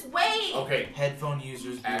behave this way. Okay, Headphone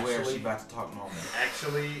users beware. Actually- She's about to talk normal.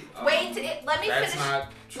 actually, Wait, let me that's finish. not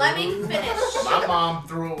true. Let me finish. My mom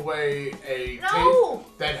threw away a No.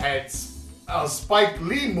 tape that had a Spike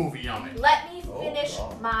Lee movie on it. Let me Oh, finish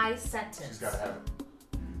God. my sentence. She's gotta have it.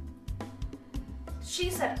 She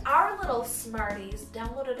said our little smarties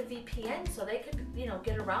downloaded a VPN so they could,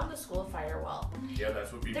 get around the school firewall. Yeah,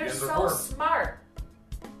 that's what They're VPNs are so for. smart.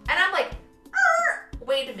 And I'm like,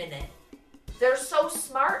 wait a minute. They're so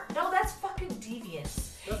smart? No, that's fucking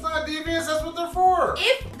deviance. That's not devious. That's what they're for.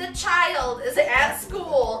 If the child is at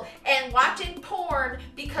school and watching porn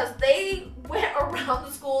because they went around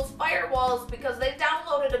the school's firewalls because they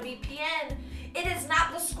downloaded a VPN, it is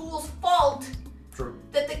not the school's fault True.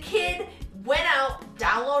 that the kid went out,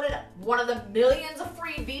 downloaded one of the millions of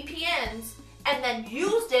free VPNs, and then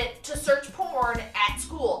used it to search porn at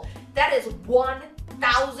school. That is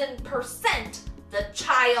 1,000% the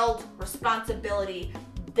child's responsibility.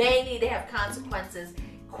 They need to have consequences.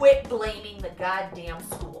 Quit blaming the goddamn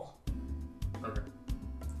school. Okay.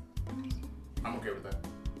 I'm okay with that.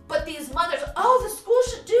 But these mothers, the school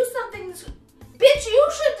should do something. Bitch, you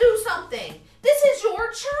should do something. This is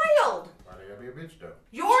your child. Why they gotta be a bitch though?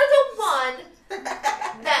 You're the one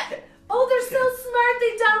that, they're so smart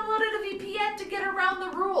they downloaded a VPN to get around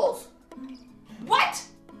the rules. What?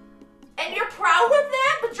 And you're proud of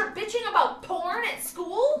that, but you're bitching about porn at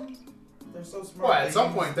school? They're so smart. Well, at They some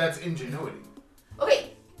use- point, that's ingenuity.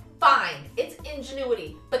 Okay, fine. It's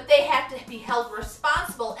ingenuity. But they have to be held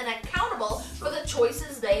responsible and accountable for the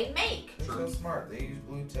choices they make. They're so smart. They use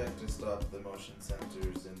blue tech to stop the motion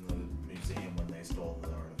sensors in the museum when they stole the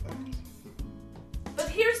artifact. But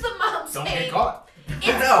here's the mom Don't saying, get caught.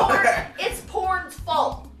 it's porn's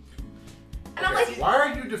fault. And I'm like, Why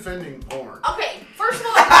are you defending porn? okay, first of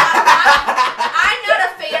all, I'm not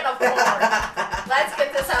a fan of porn. Let's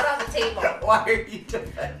get this out on the table. Why are you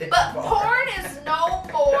defending? But porn is no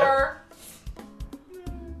more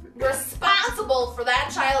responsible for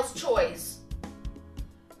that child's choice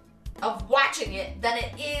of watching it than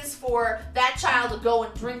it is for that child to go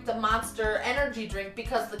and drink the Monster energy drink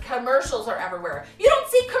because the commercials are everywhere. You don't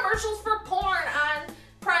see commercials for porn on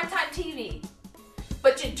primetime TV.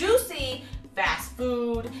 But you do see fast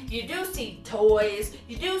food, you do see toys,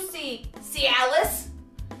 you do see Cialis.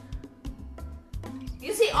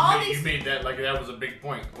 You see all You these... made that like that was a big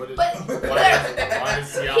point. What is, But- why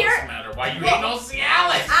does Cialis Here- matter? Why you Well, ain't no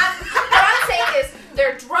Cialis? What I'm saying is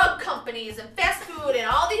they're drug companies and fast food and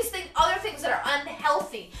all these things, other things that are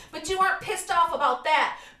unhealthy. But you aren't pissed off about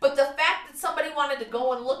that. But the fact that somebody wanted to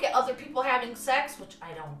go and look at other people having sex, which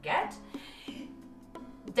I don't get,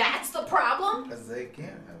 that's the problem? Because they can't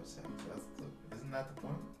have sex. Isn't that the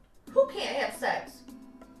point? Who can't have sex?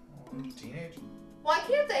 Well, teenage. Why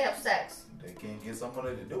can't they have sex? They can't get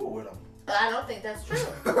somebody to do it with them. I don't think that's true.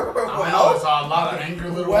 I know there's a lot of angry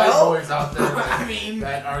little white boys out there that, I mean,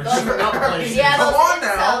 that are shooting up places. Yeah, Come those on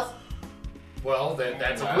now. incels. Well,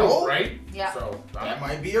 that's a Well, rule, right? Yeah. So, that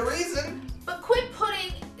might be a reason. But quit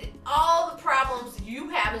putting all the problems you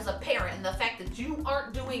have as a parent and the fact that you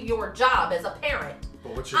aren't doing your job as a parent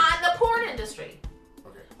but what's your... on the porn industry.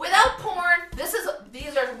 Okay. Without porn,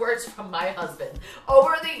 these are words from my husband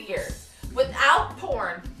over the years. Without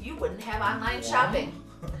porn, you wouldn't have online shopping.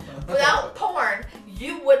 Without porn,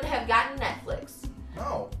 you wouldn't have gotten Netflix.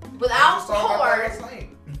 No. Without We just talked about that porn, last night.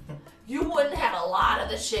 you wouldn't have a lot of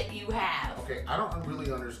the shit you have. Okay, I don't really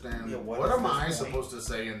understand. Yeah, what is am this I point? supposed to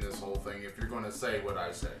say in this whole thing if you're going to say what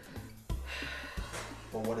I said?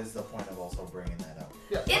 But what is the point of also bringing that up?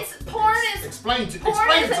 Yeah, It's porn is explain to porn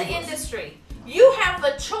explain is to an us. industry. You have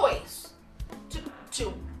the choice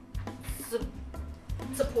to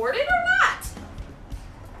support it or not.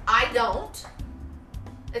 I don't.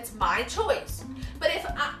 It's my choice. But if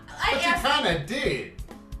I But you ask kind of did.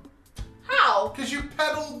 how, Because you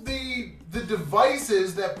peddled the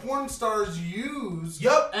devices that porn stars use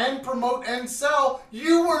Yup. and promote and sell.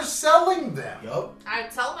 You were selling them. Yup. I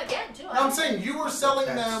tell them again too. I'm saying you were selling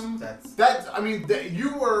That's- them. that's- I mean,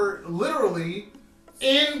 you were literally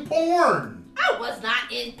in porn. I I was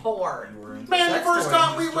not in porn. You were in Man, the sex first toy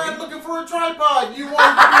time we industry. went looking for a tripod, you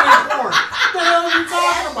wanted to be in porn. What the hell are you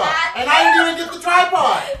talking about? And I didn't even get the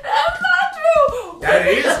tripod. That's not true. That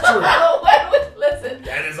is true. Listen.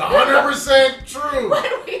 That is 100% true. When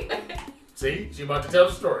we went, See, she about to tell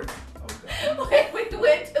the story. Okay. when we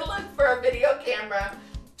went to look for a video camera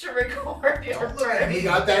to record your Don't look at birth, me. He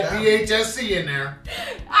got that VHSC in there.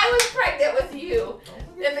 I was pregnant with you.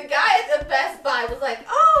 And the guy at the Best Buy was like,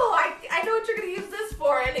 oh, I know what you're going to use this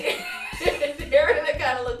for. And Aaron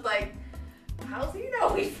kind of looked like, how's he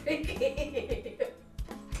know we freaking?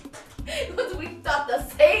 Because we thought the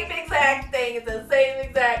same exact thing at the same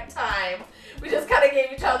exact time. We just kind of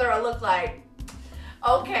gave each other a look like,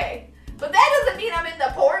 okay. But that doesn't mean I'm in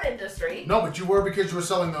the porn industry. No, but you were because you were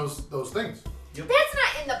selling those things. That's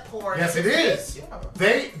not in the porn Yes, it industry. is.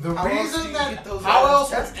 Yeah. The How else do reason you that get those how items else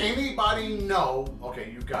would tested? anybody know? Okay,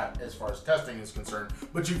 you've got as far as testing is concerned,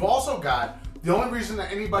 but you've also got the only reason that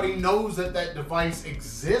anybody knows that that device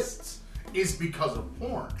exists is because of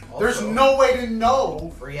porn. There's Also, no way to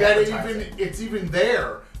know free that advertising. it's even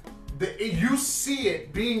there. You see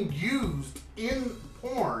it being used in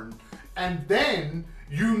porn, and then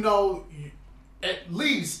you know at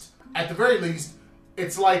the very least,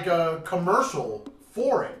 it's like a commercial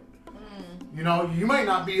for it. You know, you might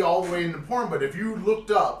not be all the way into porn, but if you looked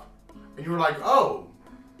up and you were like, oh,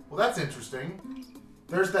 well, that's interesting.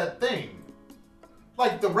 There's that thing.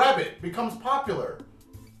 Like the rabbit becomes popular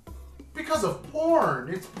because of porn.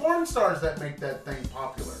 It's porn stars that make that thing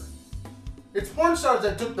popular. It's porn stars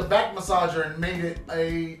that took the back massager and made it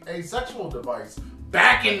a sexual device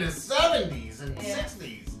back in the 70s and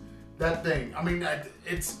 60s. That thing. I mean,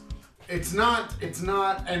 it's not,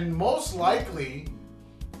 and most likely,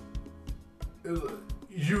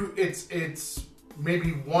 it's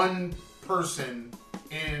maybe one person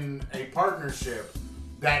in a partnership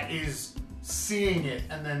that is seeing it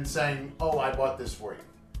and then saying, oh, I bought this for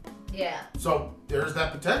you. Yeah. So there's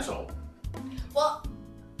that potential. Well,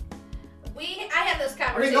 I had this I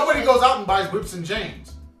conversation. mean, nobody goes out and buys whips and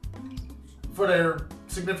chains for their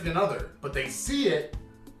significant other, but they see it.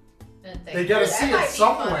 and think, They gotta that see it might be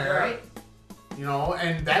fun, somewhere. right? You know,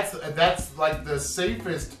 and that's like the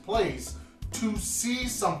safest place to see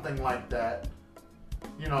something like that.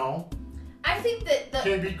 You know, I think that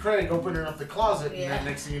can't be Craig opening up the closet and Yeah. then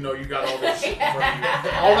next thing you know you got all this shit in front of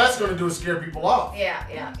you. All that's going to do is scare people off. Yeah.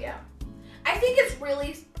 I think it's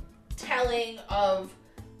really telling of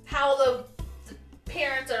how the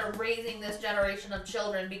parents are raising this generation of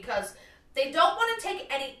children because they don't want to take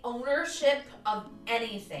any ownership of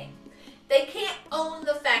anything. They can't own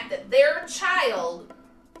the fact that their child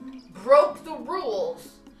broke the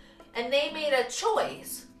rules and they made a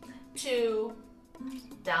choice to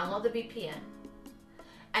download the VPN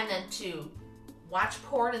and then to watch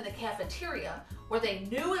porn in the cafeteria where they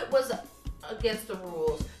knew it was against the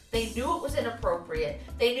rules. They knew it was inappropriate.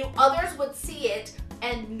 They knew others would see it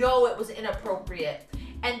and know it was inappropriate.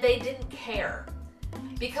 And they didn't care.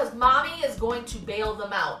 Because mommy is going to bail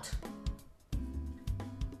them out.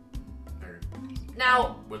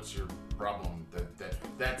 Now, What's your problem?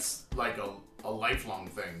 That's like a lifelong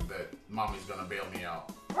thing that mommy's going to bail me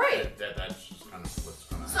out. right. That's just kind of what's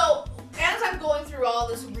going to happen. So, as I'm going through all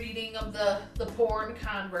this reading of the porn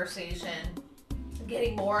conversation,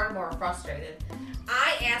 getting more and more frustrated,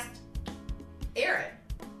 I asked Aaron,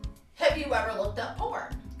 have you ever looked up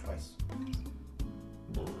porn? Twice.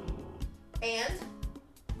 And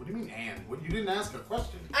What do you mean and? What, you didn't ask a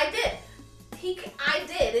question. I did. I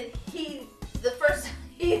did, and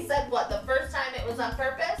he said what, the first time it was on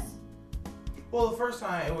purpose? Well, the first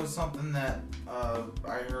time it was something that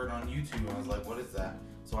I heard on YouTube, and I was like, what is that?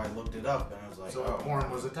 So I looked it up, and I was like, So oh. the porn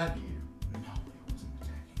was attacking you. No, it wasn't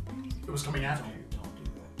attacking me. It was coming after you. Don't do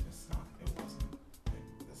that. That's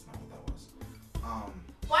not what that was.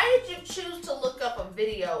 Why did you choose to look up a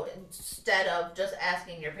video instead of just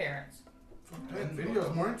asking your parents? That video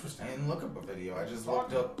is more I interesting. didn't look up a video. I just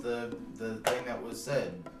looked up the thing that was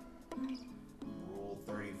said. Rule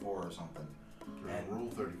 34 or something. And Rule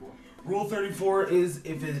 34. Rule 34 is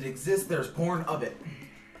if it exists, there's porn of it.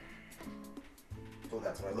 So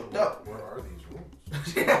that's what I looked up. What are these rules?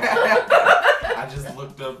 I just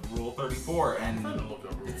looked up Rule 34 and I'm trying to look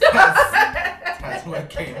up rules. that's what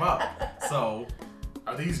came up. So,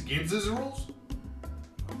 Are these Gibbs's rules?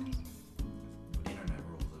 internet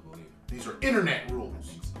rules, I believe. These are internet I rules.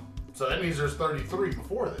 think so. So that means there's 33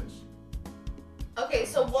 before this. Okay,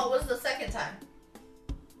 so what was the second time?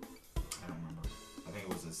 I don't remember. I think it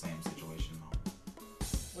was the same situation though.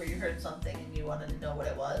 Where you heard something and you wanted to know what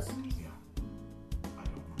it was? Yeah. I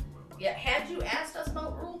don't remember what it was. Yeah, had you asked us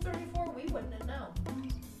about Rule 34, we wouldn't have known. I don't know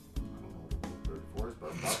what Rule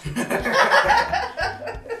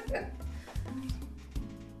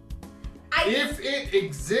If it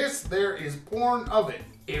exists, there is porn of it.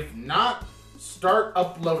 If not, start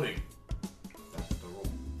uploading. That's the rule.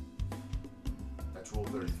 That's rule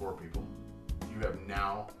 34, people. You have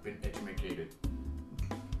now been educated.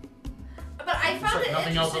 But I There's found it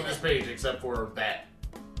nothing else on interesting this page except for that.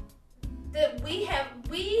 that we have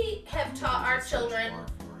taught our children Search bar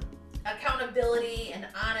for it. accountability and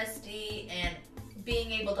honesty and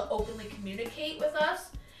being able to openly communicate with us.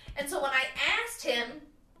 And so when I asked him,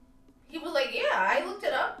 he was like, yeah, I looked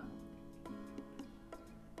it up.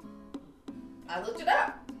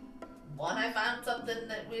 One, I found something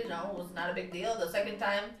that, was not a big deal. The second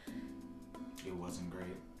time, It wasn't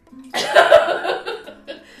great.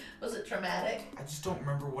 was it traumatic? I just don't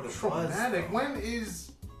remember what it Traumatic? was. When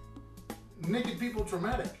is naked people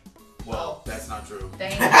traumatic? Well, that's not true.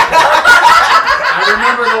 Thank you. I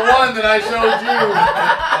remember the one that I showed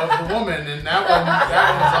you of the woman, and that one was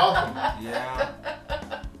awesome. Yeah.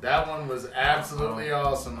 That one was absolutely I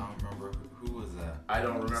awesome. don't remember who was that. I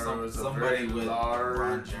don't remember. It was a Somebody very with Ron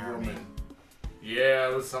large Jeremy. woman. Yeah,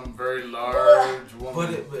 it was some very large woman.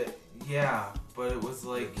 But it was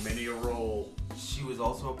like with many a role. she was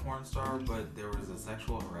also a porn star, but there was a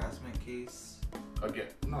sexual harassment case. Again,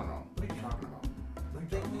 no. What are you talking about?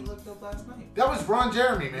 The thing we looked up last night. That was Ron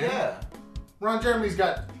Jeremy, man. Yeah. Ron Jeremy's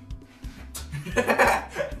got.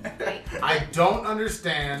 Wait, I don't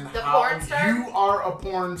understand The how porn star? you are a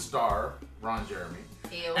porn star, Ron Jeremy,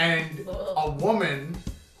 ew. and Ugh. a woman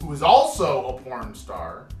who is also a porn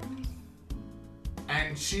star,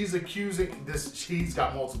 and she's accusing this. She's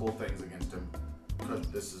got multiple things against him because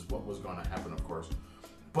this is what was going to happen, of course.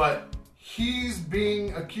 But he's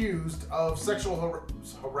being accused of sexual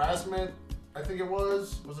harassment. I think it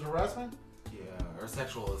was. Was it harassment? Yeah, or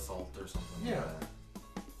sexual assault or something Yeah. like that.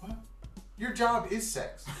 What? Your job is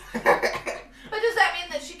sex. But does that mean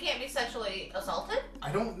that she can't be sexually assaulted?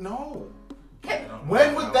 I don't know. Can,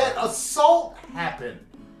 When would that assault happen?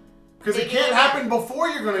 Because it Maybe can't they- happen before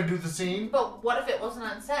you're going to do the scene. but what if it wasn't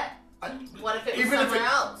on set? What if it was Even if somewhere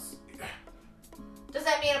it- else? Does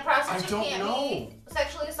that mean a prostitute I don't can't know. be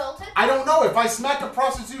sexually assaulted? I don't know. If I smack a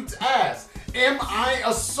prostitute's ass, am I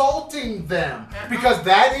assaulting them? Uh-huh. Because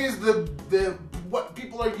that is the what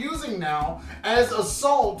people are using now as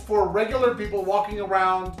assault for regular people walking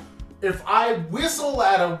around. If I whistle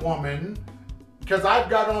at a woman because I've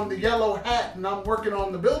got on the yellow hat and I'm working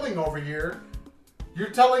on the building over here, you're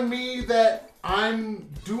telling me that I'm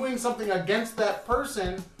doing something against that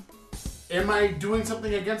person. Am I doing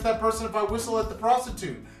something against that person if I whistle at the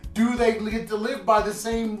prostitute? Do they get to live by the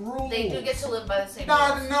same rules? They do get to live by the same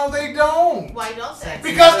rules. No, they don't. Why don't they? Sex.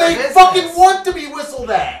 Because they It's their fucking business. want to be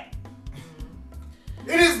whistled at.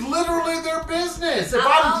 It is literally their business. If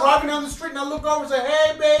I'm driving down the street and I look over and say,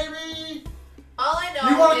 "Hey, baby, All I know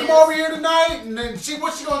you want to is come over here tonight?" And then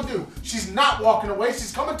what's she gonna do? She's not walking away.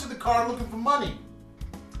 She's coming to the car looking for money.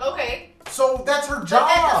 okay, So that's her but job.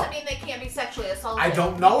 that doesn't mean they can't be sexually assaulted. I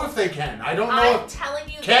don't know if they can. I don't know I'm if telling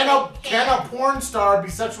you can that they can a porn star be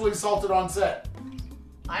sexually assaulted on set?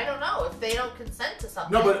 I don't know if they don't consent to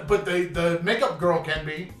something. No, but the makeup girl can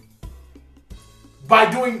be by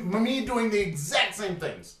doing the exact same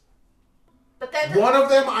things. but that One of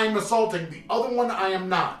them I'm assaulting, the other one I am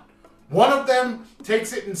not. One of them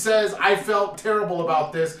takes it and says, "I felt terrible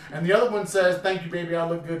about this," and the other one says, "Thank you, baby, I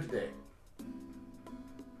look good today."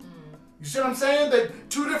 You see what I'm saying? That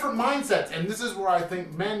two different mindsets, and this is where I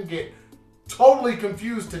think men get totally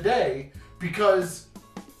confused today because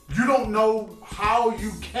you don't know how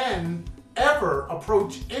you can ever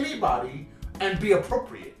approach anybody and be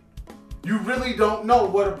appropriate. You really don't know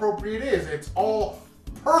what appropriate is. It's all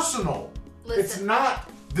personal. It's Listen. not,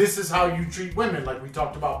 this is how you treat women, like we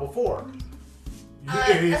talked about before.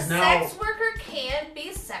 It is a now. sex worker can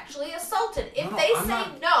be sexually assaulted if No, they I'm say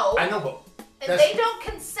not- no I know, but and that's- they don't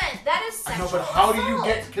consent. That is I sexual know, but how do you assault.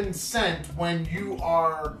 get consent when you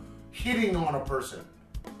are hitting on a person?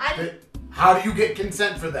 I, How do you get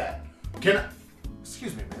consent for that?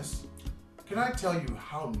 Excuse me, miss. Can I tell you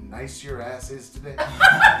how nice your ass is today?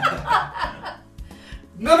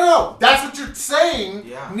 No. That's what you're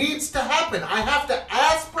saying needs to happen. I have to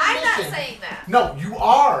ask permission. I'm not saying that. No, you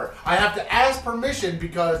are. I have to ask permission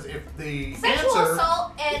because if the Sexual answer...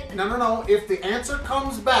 assault and No. If the answer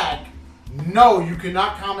comes back, no, you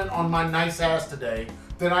cannot comment on my nice ass today,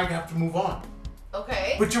 then I have to move on.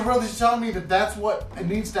 okay. But you're really telling me that that's what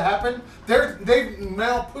needs to happen? They've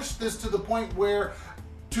now pushed this to the point where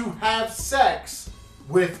to have sex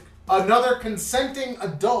with another consenting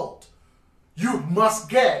adult, you must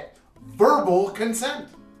get verbal consent.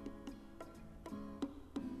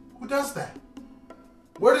 Who does that?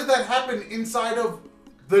 Where does that happen inside of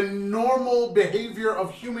the normal behavior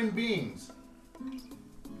of human beings?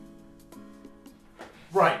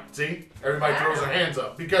 Right, see? Everybody throws their hands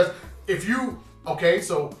up. Because if you... Okay,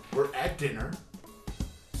 so we're at dinner.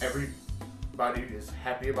 Everybody is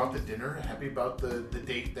happy about the dinner, happy about the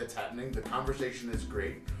date that's happening. The conversation is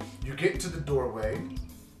great. You get to the doorway.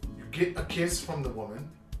 You get a kiss from the woman.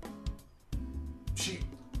 She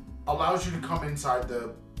allows you to come inside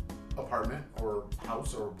the apartment or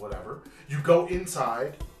house or whatever. You go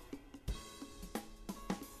inside.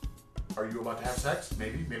 Are you about to have sex?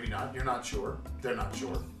 Maybe, maybe not. You're not sure. They're not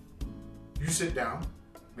sure. You sit down.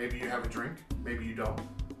 Maybe you have a drink. Maybe you don't.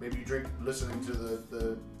 Maybe you drink listening to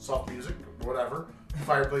the soft music or whatever. The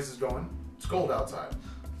fireplace is going. It's cold outside.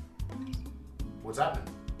 What's happening?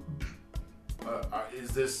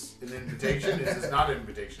 Is this an invitation? Is this not an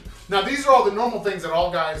invitation? Now, these are all the normal things that all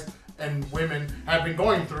guys and women have been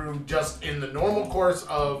going through just in the normal course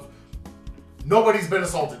of nobody's been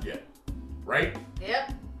assaulted yet. Right?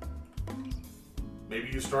 Yep. Maybe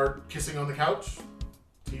you start kissing on the couch.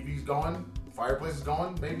 TV's going. Fireplace is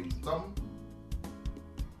going. Maybe something.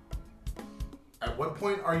 At what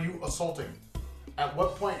point are you assaulting? At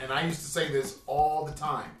what point, and I used to say this all the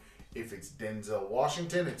time, if it's Denzel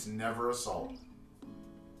Washington, it's never assault.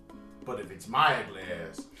 But if it's my ugly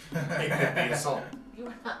ass, it could be assault. You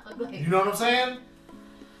are not ugly. You know what I'm saying?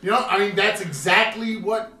 You know, I mean, that's exactly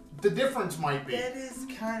what the difference might be. That is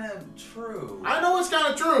kind of true. I know it's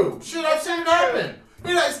kind of true. Shit, I've seen it happen.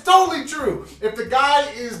 Yeah, it's totally true. If the guy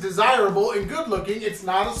is desirable and good looking, it's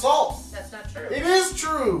not assault. That's not true. It is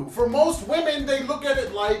true. For most women, they look at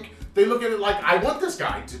it like I want this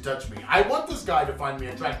guy to touch me. I want this guy to find me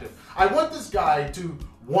attractive. I want this guy to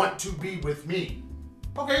want to be with me.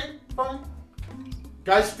 Okay, fine.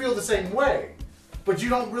 Guys feel the same way. But you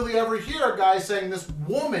don't really ever hear a guy saying this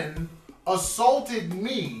woman assaulted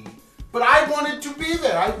me, but I wanted to be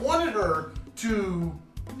there. I wanted her to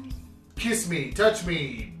kiss me, touch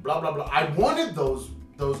me, blah, blah, blah. I wanted those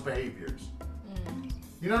behaviors.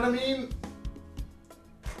 You know what I mean?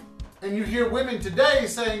 And you hear women today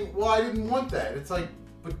saying, well, I didn't want that. It's like,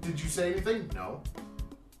 but did you say anything? No.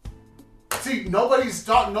 See, nobody's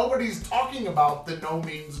talking about the no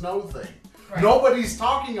means no thing. Right. Nobody's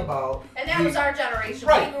talking about... And that was our generation.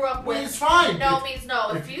 Right. We grew up with it's fine. No means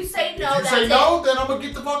no. If you say no, that's it. If you say no, then I'm going to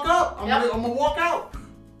get the fuck up. I'm going to walk out.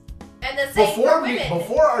 And the same for women.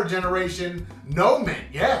 Before our generation, no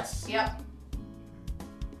meant yes. Yep.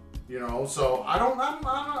 You know, so I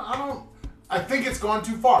think it's gone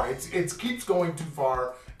too far. It keeps going too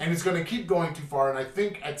far, and it's going to keep going too far. And I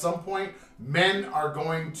think at some point, men are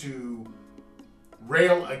going to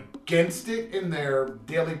rail against it in their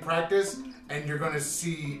daily practice, and you're going to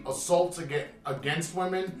see assaults against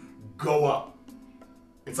women go up.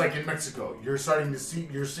 It's like in Mexico. You're seeing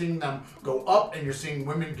them go up, and you're seeing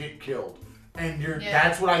women get killed. And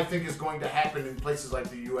that's what I think is going to happen in places like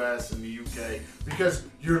the US and the UK, because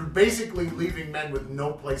you're basically leaving men with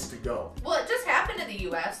no place to go. Well, it just happened in the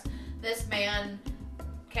US. This man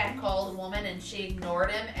catcalled a woman and she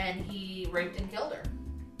ignored him and he raped and killed her.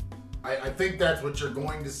 I think that's what you're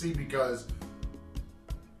going to see, because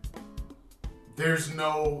there's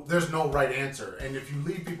no right answer. And if you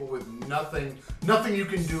leave people with nothing you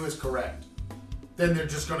can do is correct, then they're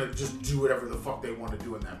just gonna do whatever the fuck they want to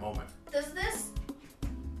do in that moment. Does this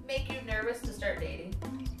make you nervous to start dating?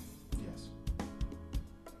 Yes.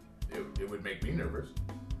 It would make me nervous.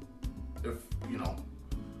 If,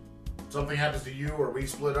 something happens to you or we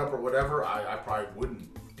split up or whatever, I probably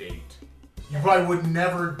wouldn't date. You probably would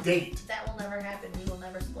never date. That will never happen. We will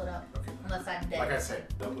never split up. Okay. Unless I'm dead. Like I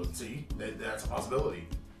said, that's a possibility.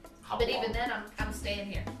 But even then, I'm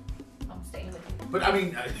staying here. I'm staying with you. But I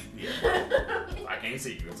mean, I can't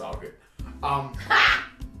see you. It's all good.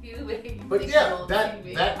 But yeah,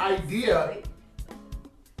 that idea.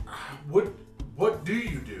 What do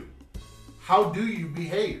you do? How do you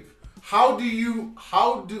behave? How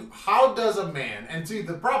does a man? And see,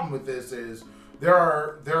 the problem with this is there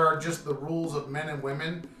are just the rules of men and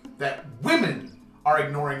women that women are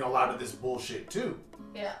ignoring a lot of this bullshit too.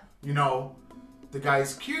 Yeah. The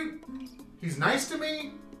guy's cute. He's nice to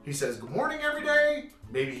me. He says good morning every day.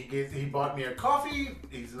 Maybe he bought me a coffee.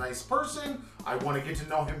 He's a nice person. I want to get to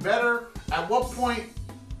know him better. At what point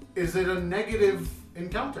is it a negative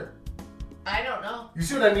encounter? I don't know. You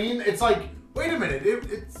see what I mean? It's like, wait a minute,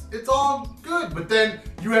 it's all good, but then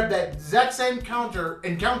you have that exact same encounter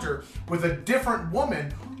with a different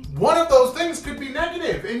woman. One of those things could be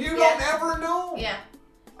negative, and you don't ever know. Yeah.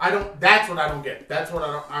 That's what I don't get. That's what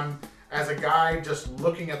I'm as a guy just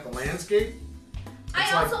looking at the landscape.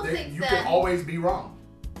 I also think you can always be wrong.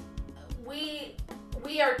 We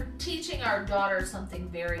we are teaching our daughters something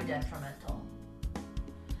very detrimental.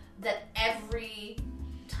 That every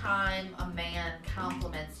time a man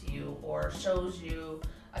compliments you or shows you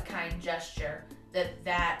a kind gesture,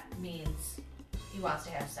 that means he wants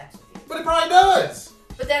to have sex with you. But it probably does.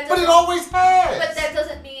 But it always has. But that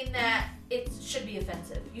doesn't mean that it should be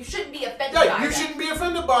offensive. You shouldn't be offended by Yeah, you that. shouldn't be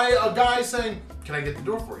offended by a guy saying, "Can I get the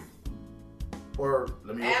door for you?" Or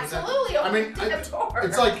let me Absolutely, open open the door.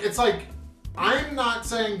 It's like I'm not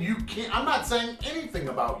saying you can't. I'm not saying anything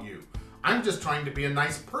about you. I'm just trying to be a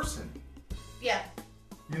nice person. Yeah.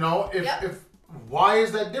 You know, if why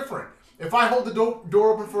is that different? If I hold the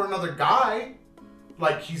door open for another guy,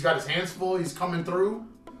 like he's got his hands full, he's coming through,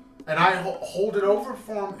 and I hold it over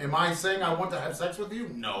for him, am I saying I want to have sex with you?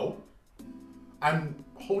 No. I'm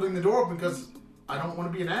holding the door open because I don't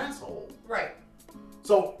want to be an asshole. Right.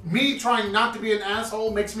 So me trying not to be an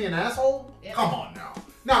asshole makes me an asshole? Yeah. Come on now.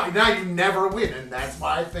 Now you never win, and that's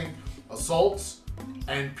why I think assaults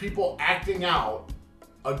and people acting out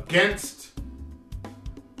against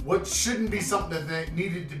what shouldn't be something that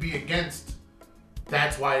needed to be against,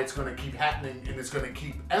 that's why it's going to keep happening and it's going to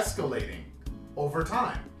keep escalating over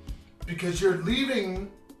time. Because you're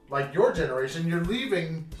leaving, like your generation, you're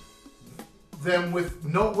leaving them with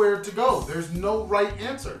nowhere to go. There's no right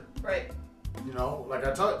answer. Right. You know, like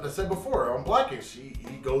I said before, on Blackish,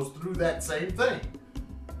 he goes through that same thing.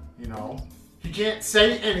 You know, he can't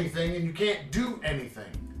say anything and you can't do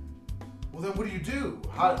anything. Well, then what do you do?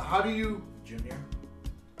 How do you... Junior?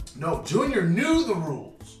 No, Junior knew the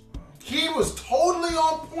rules. He was totally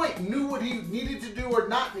on point, knew what he needed to do or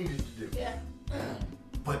not needed to do. Yeah.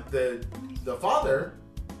 But the father,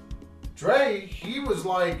 Dre, he was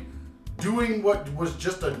like doing what was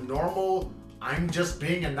just a normal, I'm just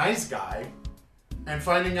being a nice guy, and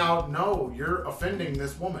finding out, no, you're offending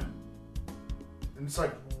this woman. And it's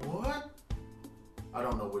like, what? I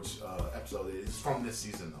don't know which episode it is. It's from this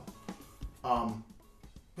season though.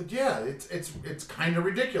 But yeah, it's kind of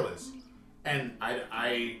ridiculous, and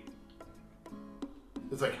I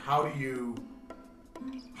it's like, how do you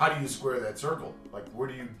square that circle? Like, what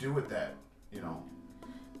do you do with that? You know.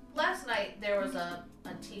 Last night there was a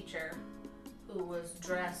teacher who was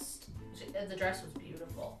dressed. The dress was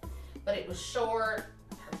beautiful, but it was short.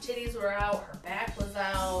 Her titties were out. Her back was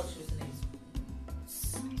out. She was in these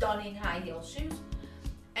stunning high heel shoes.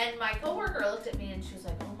 And my coworker looked at me and she was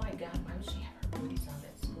like, "Oh my God, why would she have her boobs out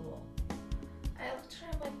at school?" I looked at her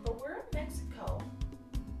and I'm like, "But we're in Mexico.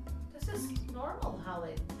 This is normal how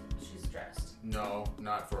she's dressed." No,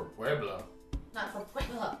 not for Puebla. Not for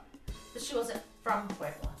Puebla. But she wasn't from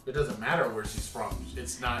Puebla. It doesn't matter where she's from.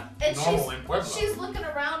 It's not And normal in Puebla. She's looking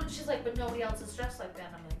around and she's like, "But nobody else is dressed like that."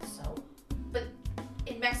 And I'm like, "So?" But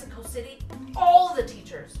in Mexico City, all the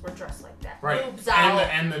teachers were dressed like that. Right. Boobs out.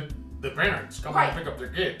 And the parents come Right. and pick up their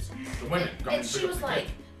kids. The women come And and she pick up was their like,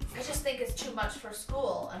 kids. "I just think it's too much for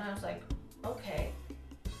school." And I was like, "Okay,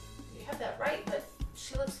 you have that right, but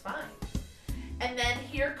she looks fine." And then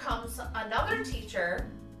here comes another teacher,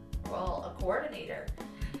 well, a coordinator,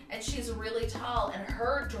 and she's really tall, and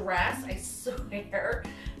her dress, I swear,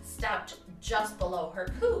 stopped just below her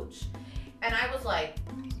cooch. And I was like,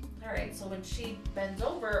 all right, so when she bends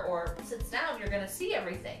over or sits down, you're going to see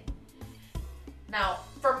everything. Now,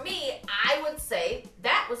 for me, I would say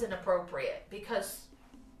that was inappropriate because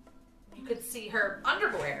you could see her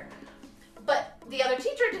underwear. But the other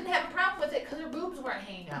teacher didn't have a problem with it because her boobs weren't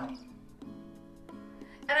hanging out.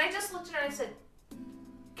 And I just looked at her and I said,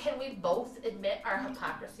 "Can we both admit our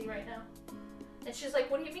hypocrisy right now?" And she's like,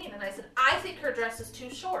 "What do you mean?" And I said, "I think her dress is too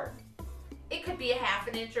short. It could be a half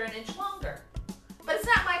an inch or an inch longer. But it's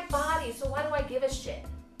not my body, so why do I give a shit?"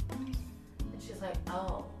 And she's like,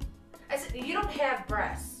 "Oh." I said, "You don't have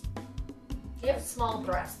breasts. You have small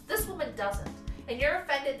breasts. This woman doesn't. And you're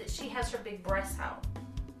offended that she has her big breasts out."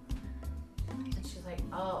 And she's like,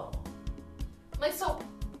 "Oh." I'm like, so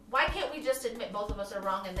why can't we just admit both of us are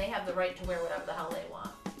wrong and they have the right to wear whatever the hell they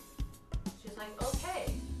want? She's like,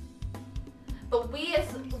 "Okay." But we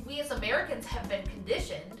as Americans have been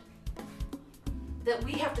conditioned that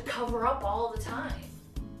we have to cover up all the time.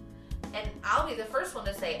 And I'll be the first one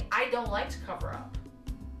to say, I don't like to cover up.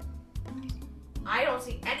 I don't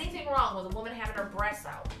see anything wrong with a woman having her breasts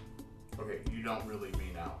out. Okay, you don't really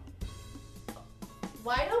mean out.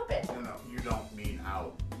 Wide open. No, you don't mean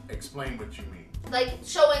out. Explain what you mean. Like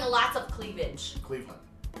showing lots of cleavage. Cleveland,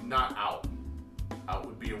 not out. Out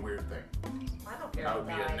would be a weird thing. I don't care That would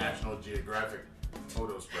about be a that. National Geographic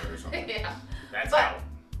photo spread or something. Yeah. That's But- out.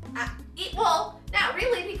 Well, not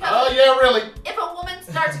really, because Oh yeah, really. if a woman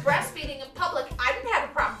starts breastfeeding in public, I didn't have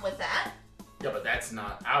a problem with that. Yeah, but that's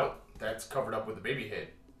not out. That's covered up with a baby head.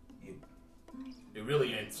 It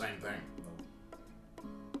really ain't the same thing.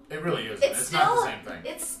 It really isn't. It's It's not the same thing.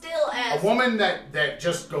 It's still as A woman that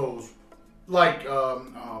just goes like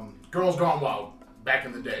Girls Gone Wild back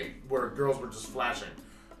in the day, where girls were just flashing.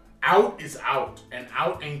 Out is out, and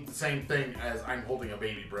out ain't the same thing as I'm holding a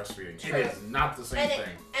baby breastfeeding. True. It is not the same thing.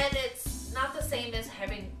 And it's not the same as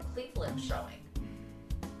having Cleveland showing.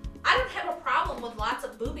 I don't have a problem with lots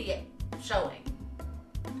of boobie showing.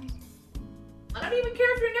 I don't even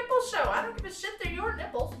care if your nipples show. I don't give a shit. They're your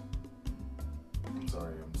nipples. I'm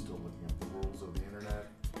sorry, I'm still looking up the rules of the internet.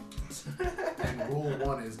 And rule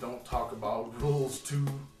 1 is don't talk about rules 2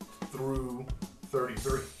 through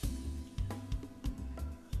 33.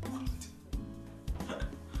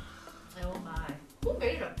 Oh my. Who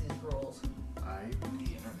made up these rules? The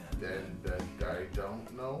internet. And I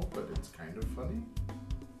don't know, but it's kind of funny.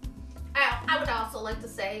 I would also like to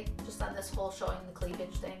say, just on this whole showing the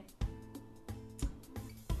cleavage thing,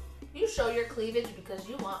 you show your cleavage because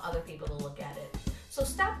you want other people to look at it. So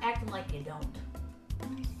stop acting like you don't.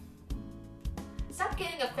 Stop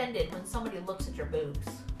getting offended when somebody looks at your boobs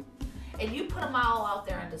and you put them all out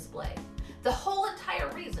there on display. The whole entire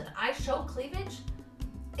reason I show cleavage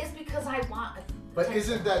is because I want it. But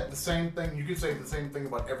isn't that the same thing? You could say the same thing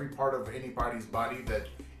about every part of anybody's body, that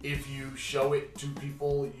if you show it to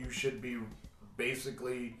people, you should be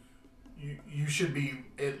basically, you should be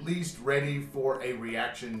at least ready for a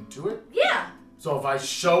reaction to it. Yeah. So if I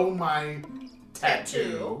show my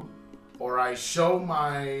tattoo, or I show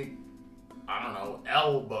my, I don't know,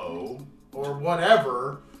 elbow, or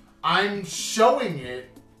whatever, I'm showing it,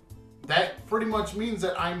 that pretty much means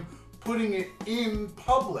that I'm putting it in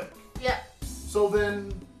public. Yeah. So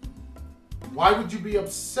then, why would you be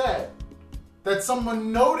upset that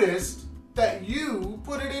someone noticed that you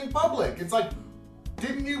put it in public? It's like,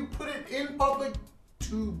 didn't you put it in public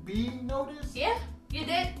to be noticed? Yeah, you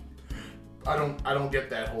did. I don't get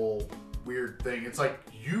that whole weird thing. It's like,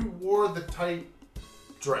 you wore the tight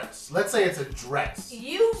dress. Let's say it's a dress.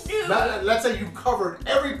 You knew. Let's say you covered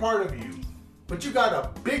every part of you, but you got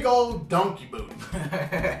a big old donkey booty.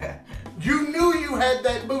 You knew you had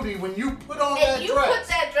that booty when you put on that And you dress. put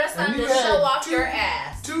that dress on And to you had show off your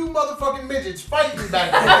ass. 2 motherfucking midgets fighting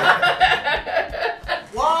back there.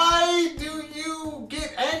 Why do you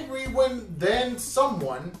get angry when then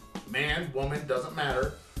someone, man, woman, doesn't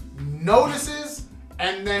matter, notices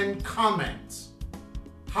and then comments?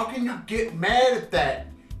 How can you get mad at that?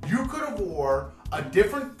 You could have wore a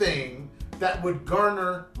different thing that would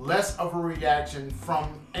garner less of a reaction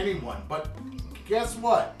from anyone. But guess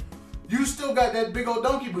what? You still got that big old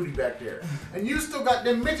donkey booty back there. And you still got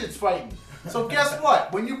them midgets fighting. So guess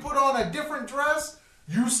what? When you put on a different dress,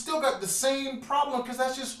 you still got the same problem because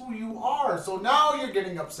that's just who you are. So now you're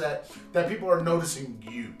getting upset that people are noticing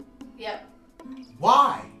you. Yep.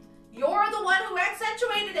 Why? You're the one who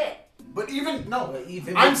accentuated it. But even, no. But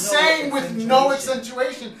even I'm with no saying with no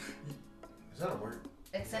accentuation. accentuation. Is that a word?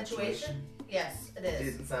 Accentuation? Yes, it It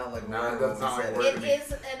is. didn't sound like a Nah, word that's when not we a said word. it. It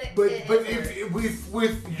is, and it But is but a word. if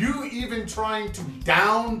with you even trying to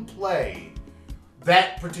downplay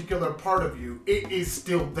that particular part of you, it is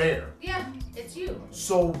still there. Yeah, it's you.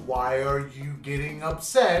 So why are you getting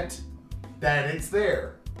upset that it's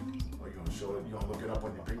there? Are you gonna show it? You gonna look it up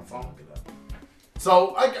on your big phone?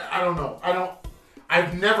 So I don't know.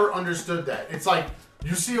 I've never understood that. It's like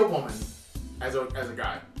you see a woman as a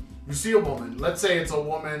guy. You see a woman. Let's say it's a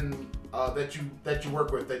woman that you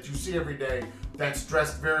work with, that you see every day, that's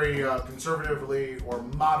dressed very conservatively or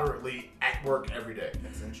moderately at work every day.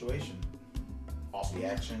 Accentuation. Awesome. The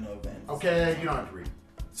action of an Okay, you don't have to read.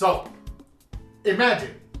 So,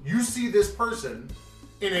 imagine you see this person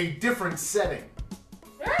in a different setting,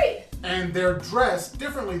 Right. and they're dressed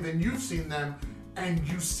differently than you've seen them, and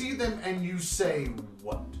you see them and you say,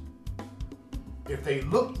 what? If they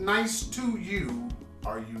look nice to you,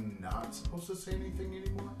 are you not supposed to say anything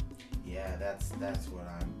anymore? Yeah, that's what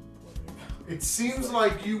I'm wondering about. It seems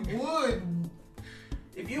like you would.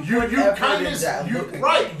 If you You put effort kind into that, of looking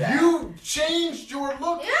right. like that, You changed your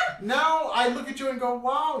look. Yeah. Now I look at you and go,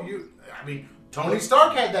 wow. I mean, Tony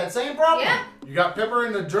Stark had that same problem. Yeah. You got Pepper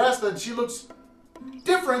in a dress that she looks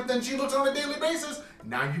different than she looks on a daily basis.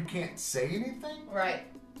 Now you can't say anything. Right.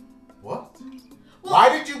 What? Well, Why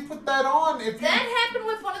did you put that on? If you that happened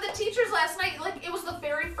with one of the teachers last night. Like, it was the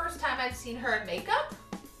very first time I've seen her in makeup.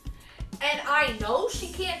 And I know she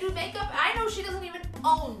can't do makeup. I know she doesn't even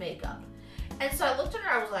own makeup. And so I looked at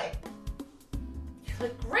her, I was like, you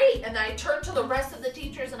look great. And then I turned to the rest of the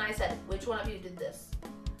teachers and I said, which one of you did this?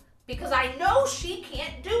 Because I know she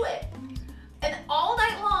can't do it. And all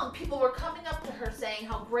night long, people were coming up to her saying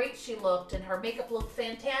how great she looked and her makeup looked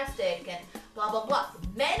fantastic and blah, blah, blah.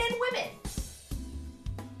 Men and women.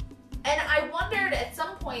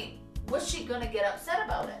 going to get upset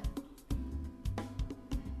about it?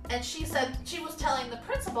 And she said she was telling the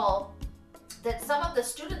principal that some of the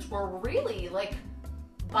students were really like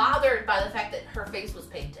bothered by the fact that her face was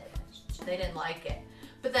painted. They didn't like it.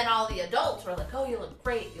 But then all the adults were like, oh, you look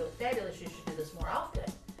great, you look fabulous, you should do this more often.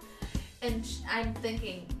 And I'm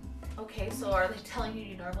thinking, okay, so are they telling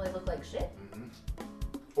you normally look like shit? Mm-hmm.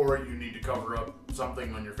 Or you need to cover up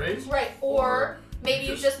something on your face. Right, or maybe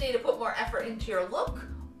you just need to put more effort into your look,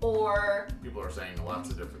 or... People are saying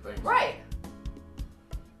lots of different things. Right.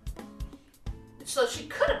 So she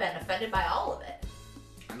could have been offended by all of it.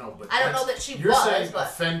 I know, but I don't know that she you're was, saying but...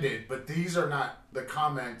 offended, but these are not the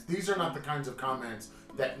comments. These are not the kinds of comments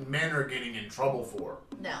that men are getting in trouble for.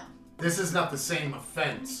 No. This is not the same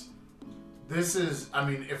offense. This is, I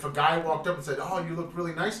mean, if a guy walked up and said, oh, you look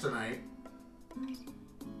really nice tonight,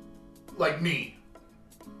 like me,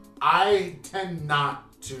 I tend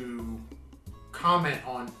not to comment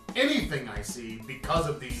on anything I see because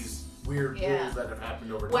of these weird rules that have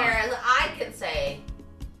happened over time. Whereas I can say,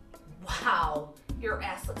 wow, your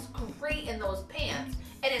ass looks great in those pants,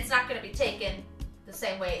 and it's not going to be taken the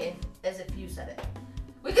same way as if you said it.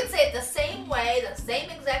 We could say it the same way, the same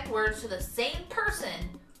exact words to the same person,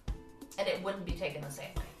 and it wouldn't be taken the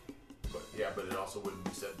same way. But it also wouldn't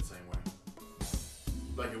be said the same way.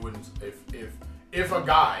 Like it wouldn't, if a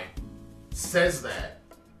guy says that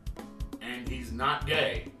and he's not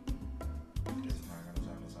gay,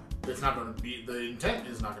 it's not going to be, the intent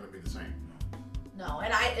is not going to be the same. No,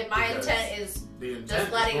 and my intent is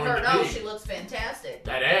just letting her know she looks fantastic.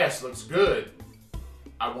 That ass looks good.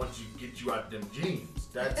 I want you to get you out them jeans.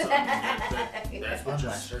 That's that's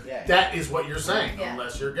what that is what you're saying. Yeah.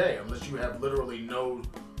 Unless you're gay, unless you have literally no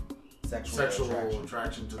sexual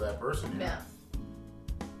attraction to that person. Yeah.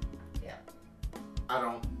 I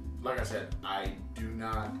don't. Like I said, I do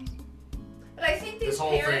not. But I think these this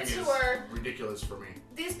whole parents thing is who are ridiculous for me.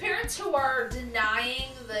 These parents who are denying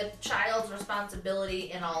the child's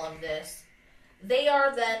responsibility in all of this, they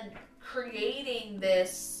are then creating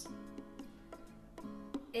this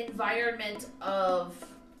environment of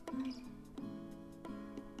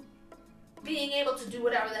being able to do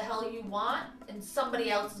whatever the hell you want, and somebody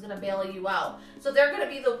else is going to bail you out. So they're going to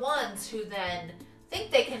be the ones who then think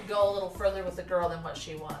they can go a little further with the girl than what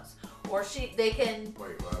she wants. Or they can...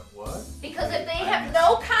 Wait, what? Because if they have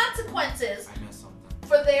no consequences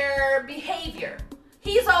for their behavior,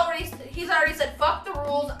 he's already said, fuck the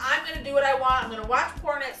rules, I'm going to do what I want, I'm going to watch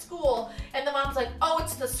porn at school, and the mom's like, oh,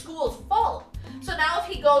 it's the school's fault. So now if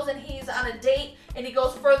he goes and he's on a date, and he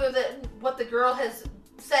goes further than what the girl has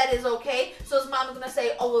said is okay, so his mom's going to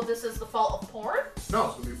say, oh, well, this is the fault of porn? No,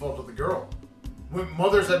 it's going to be the fault of the girl.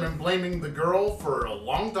 Mothers have been blaming the girl for a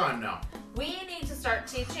long time now. We need to start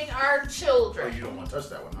teaching our children. Oh, you don't want to touch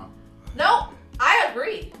that one, huh? No, I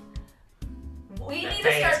agree. We that need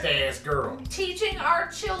to start fast-ass girl. Teaching our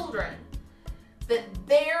children that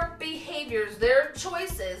their behaviors, their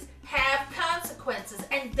choices have consequences,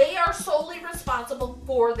 and they are solely responsible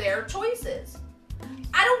for their choices.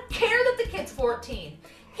 I don't care that the kid's 14.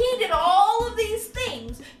 He did all of these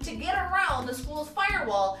things to get around the school's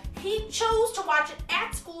firewall. He chose to watch it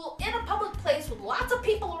at school in a public place with lots of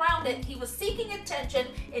people around it. He was seeking attention,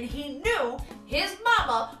 and he knew his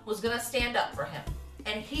mama was going to stand up for him.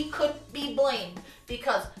 And he couldn't be blamed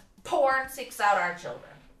because porn seeks out our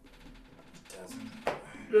children.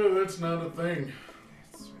 Yeah, that's not a thing.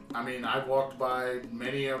 I mean, I've walked by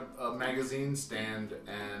many a magazine stand,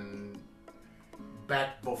 and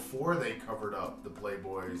back before they covered up the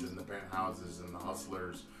Playboys and the Penthouses and the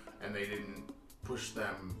Hustlers, and they didn't push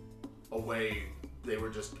them away. They were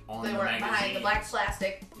just on the magazine. They were behind the black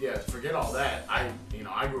plastic. Yeah, forget all that. I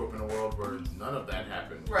grew up in a world where none of that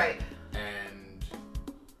happened. Right. And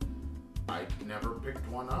I never picked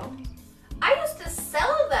one up. I used to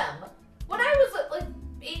sell them. When I was like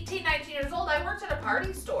 18, 19 years old, I worked at a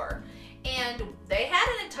party store. And they had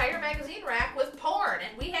an entire magazine rack with porn.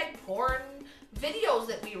 And we had porn videos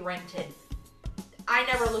that we rented. I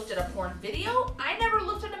never looked at a porn video. I never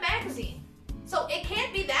looked at a magazine. So it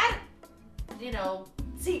can't be that,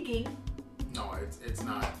 seeking. No, it's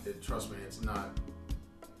not. Trust me, it's not.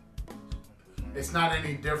 It's not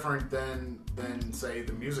any different than say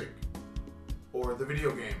the music or the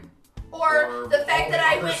video game. Or the fact that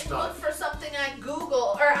I went and looked for something on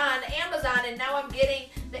Google or on Amazon, and now I'm getting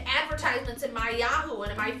the advertisements in my Yahoo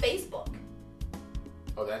and in my Facebook.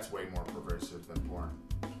 Oh, that's way more pervasive than porn.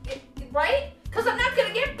 Right? Because I'm not going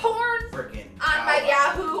to get porn on my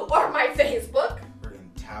Yahoo or my Facebook.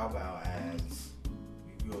 Freaking Taobao ads.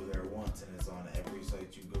 You go there once and it's on every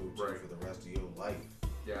site you go to for the rest of your life.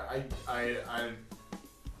 Yeah,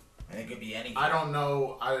 And it could be anything. I don't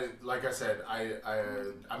know. Like I said,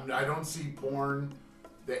 I don't see porn,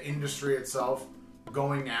 the industry itself,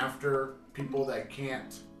 going after people that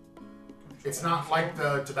can't. It's not like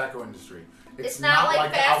the tobacco industry. It's not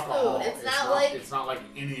like fast alcohol. food. It's not like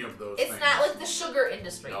any of those it's things. not like the sugar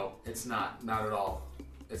industry. No, it's not. Not at all.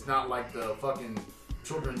 It's not like the fucking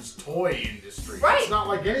children's toy industry. Right. It's not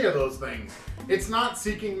like any of those things. It's not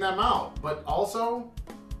seeking them out. But also,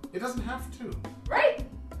 it doesn't have to. Right.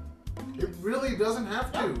 It really doesn't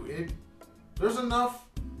have to. There's enough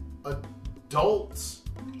adults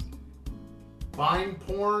buying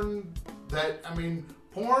porn that, I mean,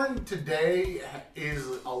 porn today is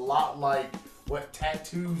a lot like what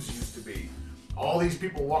tattoos used to be. All these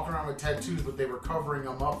people walking around with tattoos, but they were covering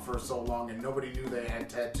them up for so long and nobody knew they had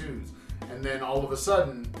tattoos. And then all of a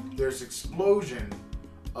sudden, there's explosion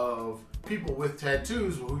of people with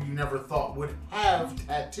tattoos who you never thought would have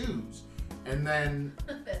tattoos. And then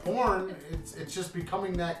porn, it's just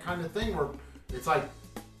becoming that kind of thing where it's like,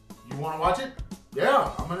 you want to watch it?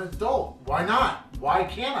 Yeah, I'm an adult. Why not? Why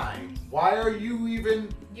can't I? Why are you even...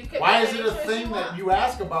 Why is it a thing that you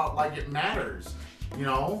ask about like it matters? You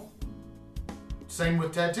know? Same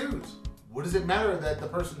with tattoos. What does it matter that the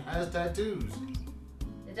person has tattoos?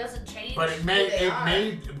 It doesn't change. But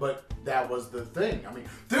but that was the thing. I mean,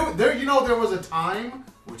 there was a time,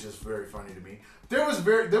 which is very funny to me. There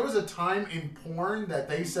was a time in porn that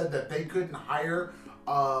they said that they couldn't hire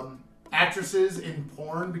actresses in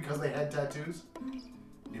porn because they had tattoos.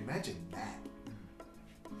 Imagine that.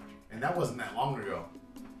 And that wasn't that long ago.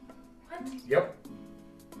 What? Yep.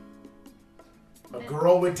 A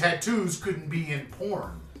girl with tattoos couldn't be in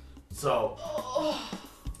porn. So,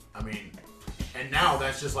 I mean, and now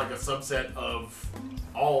that's just like a subset of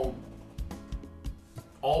all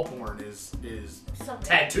porn is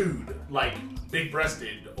tattooed, like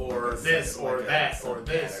big-breasted or this or like that or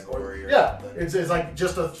this. Or Yeah, it's like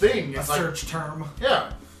just a thing. It's a like, search term.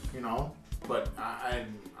 Yeah, you know. But I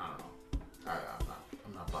don't know.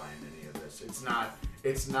 I'm not buying any of this. It's not.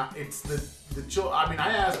 It's the children. I mean, I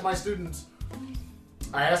asked my students,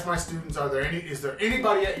 is there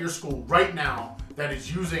anybody at your school right now that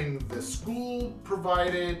is using the school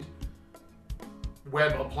provided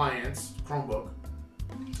web appliance, Chromebook,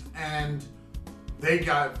 and they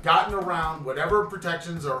gotten around whatever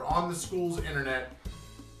protections are on the school's internet,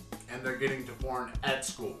 and they're getting to porn at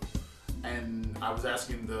school. And I was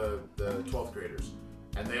asking the 12th graders,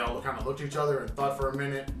 and they all kind of looked at each other and thought for a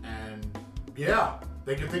minute, and yeah,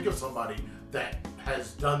 they could think of somebody that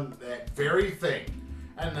has done that very thing.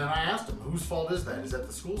 And then I asked them, whose fault is that? Is that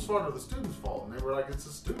the school's fault or the student's fault? And they were like, it's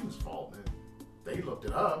the student's fault. And they looked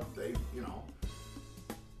it up. They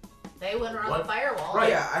went around the firewall. Right.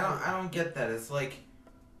 Yeah, I don't get that. It's like,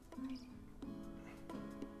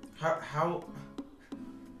 how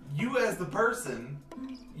you as the person,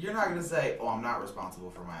 you're not gonna say, oh, I'm not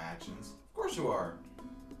responsible for my actions. Of course you are.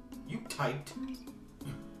 You typed.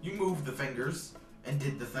 You moved the fingers and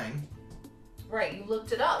did the thing. Right, you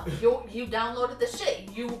looked it up. You downloaded the shit.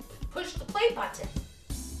 You pushed the play button.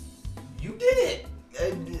 You did it.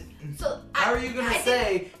 So how are you gonna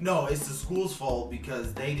say no? It's the school's fault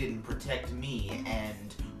because they didn't protect me,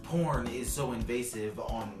 and porn is so invasive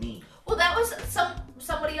on me. Well, that was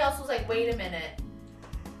somebody else was like, wait a minute.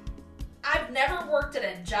 I've never worked at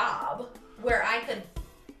a job where I could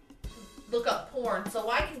look up porn, so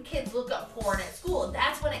why can kids look up porn at school? And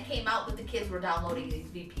that's when it came out that the kids were downloading these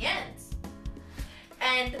VPNs.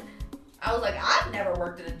 And I was like, I've never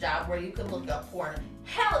worked at a job where you could look up porn.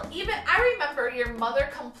 Hell, even I remember your mother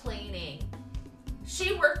complaining.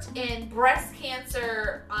 She worked in breast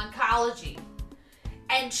cancer oncology,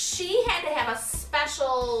 and she had to have a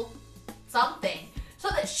special something so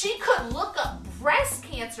that she could look up breast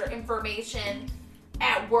cancer information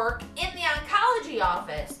at work in the oncology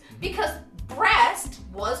office because breast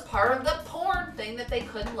was part of the porn thing that they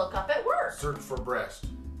couldn't look up at work. search for breast.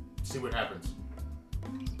 See what happens.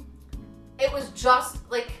 It was just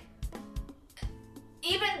like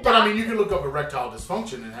even. But I mean, you can look up erectile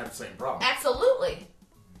dysfunction and have the same problem. Absolutely.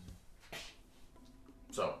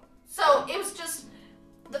 So it was just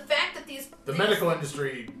the fact that these medical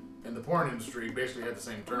industry and the porn industry basically had the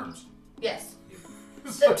same terms. Yes.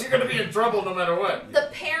 So you're going to be in trouble no matter what. The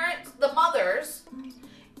parents, the mothers,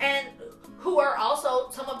 and who are also,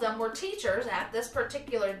 some of them were teachers at this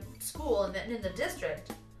particular school in the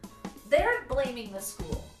district, they're blaming the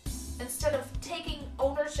school instead of taking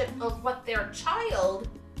ownership of what their child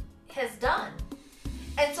has done.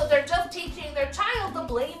 And so they're just teaching their child to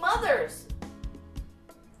blame others.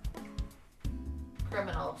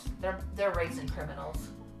 Criminals. They're raising criminals.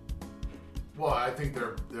 Well, I think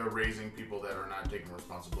they're raising people that are not taking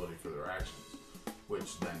responsibility for their actions,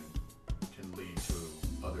 which then can lead to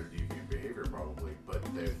other deviant behavior probably. But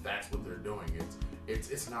that's what they're doing.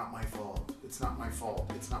 It's not my fault. It's not my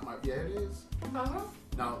fault. It's not my. Yeah, it is.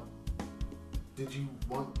 Now, did you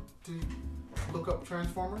want to look up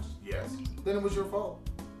Transformers? Yes. Then it was your fault.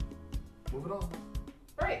 Move it on.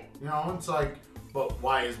 Right. You know, it's like, but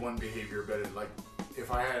why is one behavior better? Like,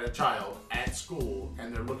 if I had a child at school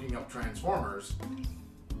and they're looking up Transformers,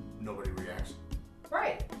 nobody reacts.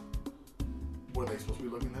 Right. Were they supposed to be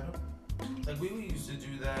looking that up? Like, we used to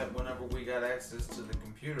do that whenever we got access to the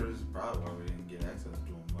computers. Probably why we didn't get access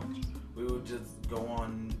to them much. We would just go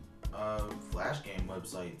on Flash game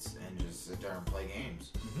websites and just sit there and play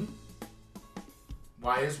games. Mm-hmm.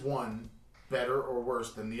 Why is one better or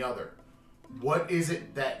worse than the other? What is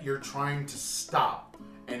it that you're trying to stop?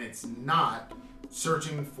 And it's not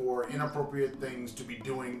searching for inappropriate things to be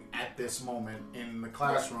doing at this moment in the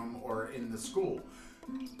classroom or in the school.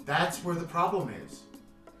 That's where the problem is.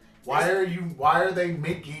 Why are they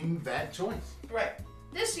making that choice? Right.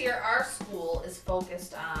 This year, our school is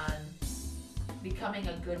focused on becoming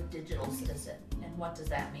a good digital citizen. And what does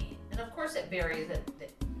that mean? And of course it varies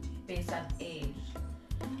based on age.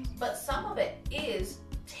 But some of it is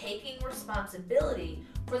taking responsibility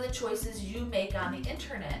for the choices you make on the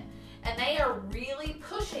internet. And they are really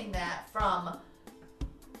pushing that from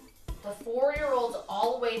the 4-year-olds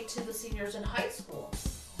all the way to the seniors in high school.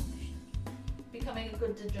 Becoming a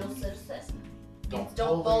good digital citizen. Don't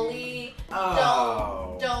bully.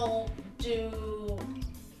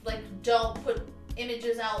 Don't put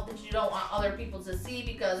images out that you don't want other people to see,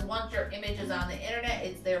 because once your image is on the internet,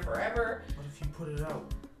 it's there forever. What if you put it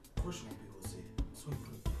out? Of course you want people to see it. That's what you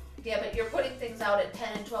put it. Yeah, but you're putting things out at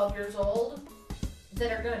 10 and 12 years old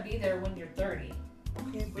that are going to be there when you're 30.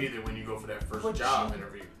 Okay, Be there when you go for that first job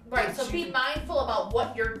interview. Right, so be mindful about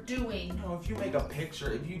what you're doing. You know, if you make a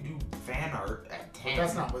picture, if you do fan art at 10.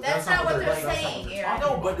 That's not what they're saying, Aaron.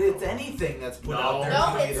 No, but it's anything that's put out there.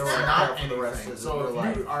 No, to be it's there not. for the rest of So their if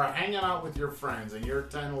life. you are hanging out with your friends and you're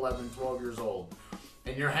 10, 11, 12 years old,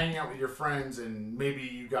 and you're hanging out with your friends and maybe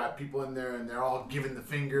you got people in there and they're all giving the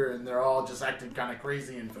finger and they're all just acting kind of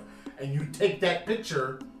crazy, and you take that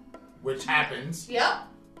picture, which happens. Yep.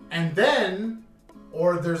 And then,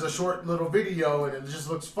 or there's a short little video and it just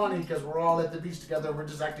looks funny because we're all at the beach together, we're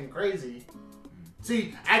just acting crazy.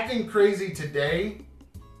 See, acting crazy today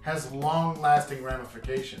has long-lasting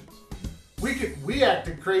ramifications. We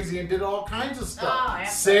acted crazy and did all kinds of stuff.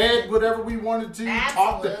 Said whatever we wanted to,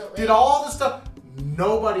 talked, did all the stuff.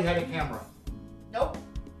 Nobody had a camera. Nope.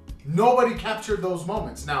 Nobody captured those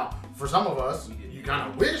moments. Now, for some of us, you kind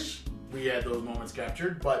of wish we had those moments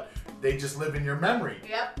captured, but they just live in your memory.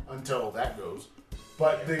 Yep. Until that goes.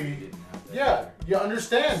 But Yeah, you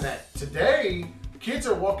understand that today, kids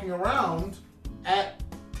are walking around at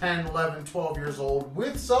 10, 11, 12 years old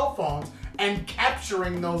with cell phones and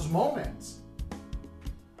capturing those moments.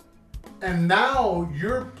 And now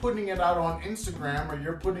you're putting it out on Instagram, or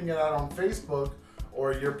you're putting it out on Facebook,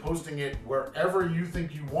 or you're posting it wherever you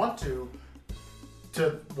think you want to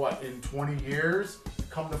what, in 20 years,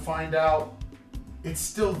 come to find out it's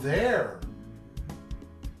still there.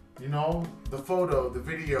 You know, the photo, the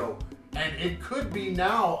video, and it could be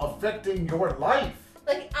now affecting your life.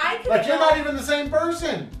 Like you're not even the same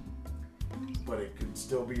person. But it could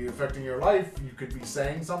still be affecting your life. You could be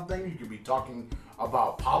saying something, you could be talking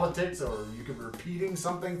about politics, or you could be repeating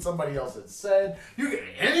something somebody else had said. You could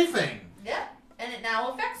anything. Yeah, and it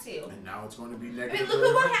now affects you. And now it's going to be I negative. mean, look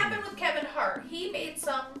at what happened with Kevin Hart. He made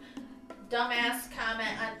some dumbass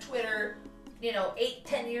comment on Twitter,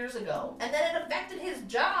 8-10 years ago, and then it affected his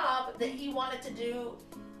job that he wanted to do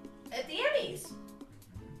at the Emmys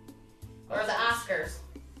or the Oscars.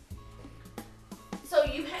 So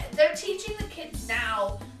they're teaching the kids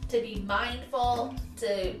now to be mindful,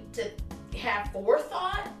 to have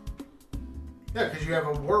forethought. Yeah, because you have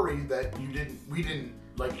a worry that we didn't,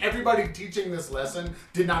 like everybody teaching this lesson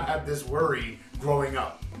did not have this worry growing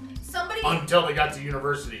up. Until they got to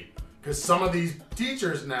university. Because some of these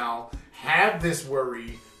teachers now have this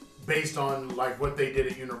worry based on like what they did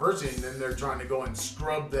at university, and then they're trying to go and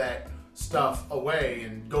scrub that stuff away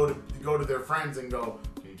and go to their friends and go,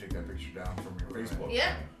 can you take that picture down from your Facebook?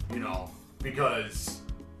 Yeah. Because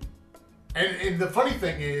and the funny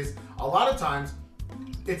thing is, a lot of times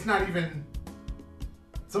it's not even,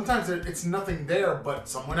 sometimes it's nothing there, but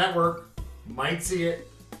someone at work might see it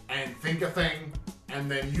and think a thing, and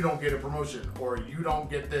then you don't get a promotion, or you don't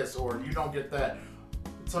get this, or you don't get that.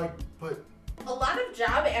 It's like, but a lot of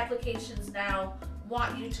job applications now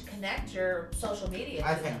want you to connect your social media to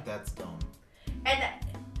I think that's dumb. And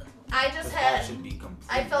I just But that had, should be completely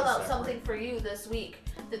I filled out separate. something for you this week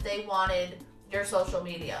that they wanted your social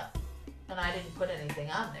media, and I didn't put anything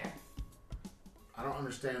on there. I don't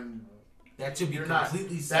understand. That should be You're not-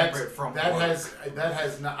 completely That's, separate from that work.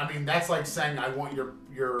 has not. I mean, that's like saying I want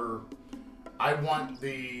your I want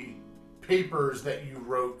the papers that you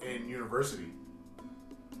wrote in university.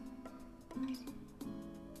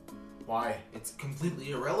 Why? It's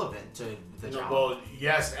completely irrelevant to the job. Well,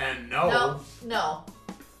 yes and no. No.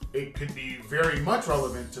 It could be very much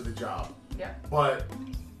relevant to the job, Yeah. but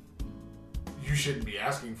you shouldn't be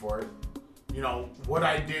asking for it. You know, what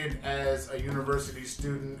I did as a university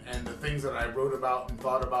student and the things that I wrote about and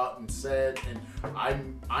thought about and said, and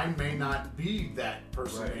I may not be that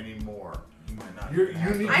person Right. anymore. You might not You even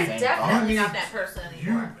have need the to- I'm same definitely you not need- that person You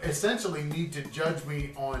anymore. essentially need to judge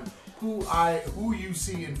me on who you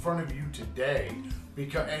see in front of you today,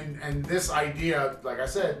 because and this idea, like I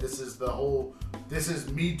said, this is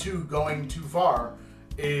Me Too going too far.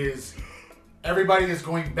 Is everybody is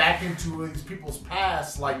going back into these people's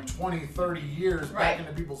past, like 20, 30 years back Right.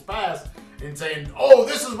 into people's past, and saying, "Oh,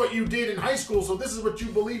 this is what you did in high school, so this is what you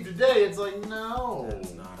believe today." It's like, no.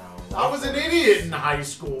 That's not how I was an idiot in high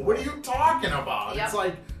school. What are you talking about? Yep. It's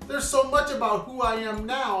like there's so much about who I am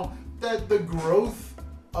now that the growth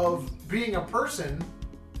of being a person,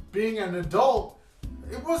 being an adult,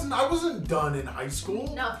 I wasn't done in high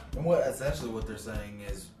school. No. And essentially what they're saying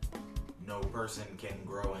is no person can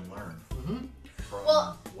grow and learn Mhm. from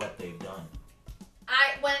Well- what they've done.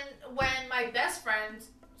 When my best friend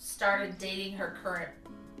started dating her current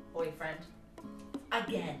boyfriend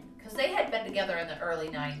again, because they had been together in the early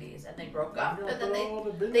 90s and they broke up, and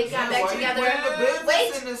then they got back Why together. you in the business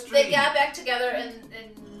Wait, industry? they got back together in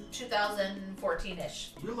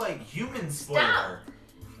 2014-ish. You're like human spoiler.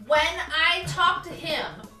 When I talked to him,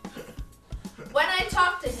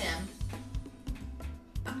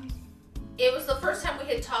 it was the first time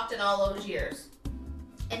we had talked in all those years.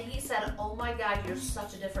 And he said, "Oh my God, you're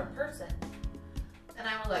such a different person." And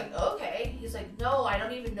I was like, "Okay." He's like, "No, I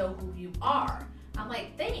don't even know who you are." I'm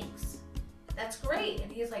like, "Thanks. That's great."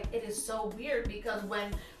 And he's like, "It is so weird because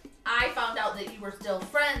when I found out that you were still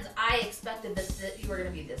friends, I expected that you were going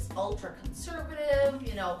to be this ultra conservative,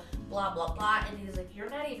 blah, blah, blah." And he's like, "You're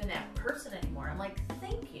not even that person anymore." I'm like,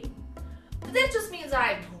 "Thank you." But that just means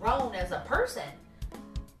I've grown as a person.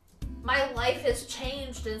 My life has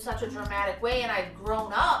changed in such a dramatic way, and I've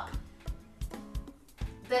grown up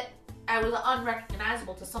that I was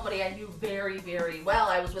unrecognizable to somebody I knew very, very well.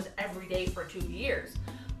 I was with every day for 2 years.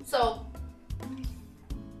 So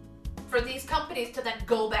for these companies to then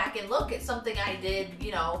go back and look at something I did,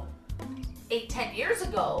 8-10 years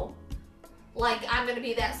ago, like I'm going to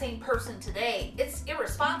be that same person today, it's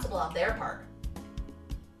irresponsible on their part.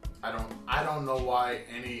 I don't know why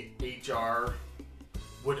any HR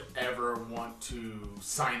would ever want to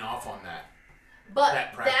sign off on that. But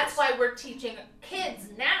That practice. that's why we're teaching kids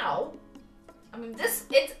now. I mean,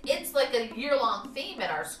 it's like a year-long theme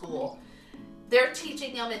at our school. They're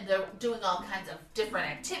teaching them, and they're doing all kinds of different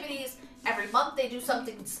activities. Every month they do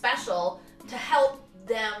something special to help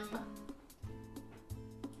them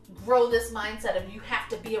grow this mindset of you have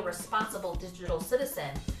to be a responsible digital citizen.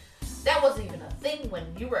 That wasn't even a thing when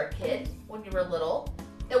you were a kid, when you were little.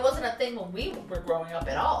 It wasn't a thing when we were growing up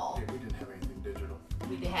at all. Yeah, we didn't have anything digital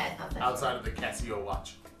We had nothing. outside of the Casio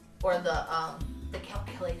watch. Or the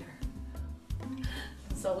calculator.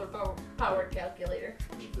 The solar powered calculator.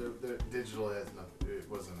 The digital has nothing. It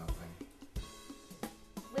wasn't a thing.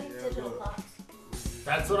 We had Yeah, digital but- clocks.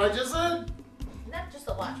 That's what I just said. Not just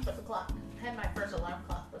the watch, but the clock. I had my first alarm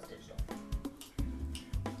clock was digital.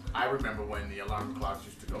 I remember when the alarm clocks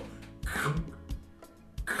used to go. Kunk,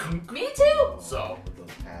 kunk. Me too! So With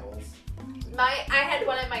those paddles. I had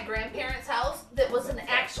one at my grandparents' house that was an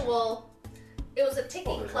actual, it was a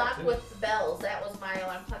ticking there's clock that too. with bells. That was my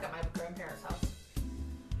alarm clock at my grandparents' house.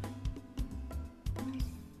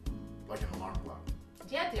 like an alarm clock,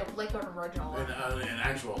 Yeah, like an original one. an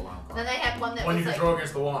actual alarm Then clock. they had one that One you was can like, throw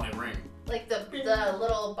against the wall and it ring. like the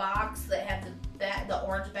little box that had the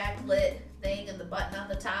orange backlit thing and the button on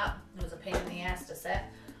the top. It was a pain in the ass to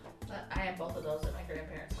set. But I had both of those at my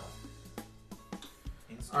grandparents' house.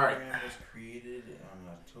 Instagram All right. was created on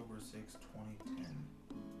October 6, 2010.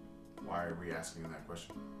 Why are we asking that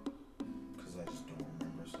question? Because I just don't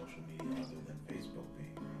remember social media other than Facebook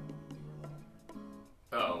being around when we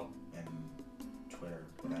were little. Oh, And Twitter,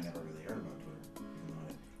 but I never really heard about Twitter, even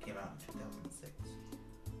though it came out in 2006.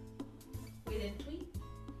 We didn't tweet.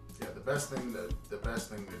 yeah. The best thing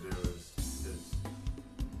to do is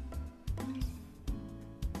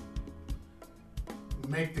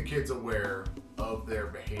make the kids aware of their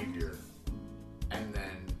behavior, and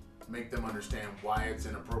then make them understand why it's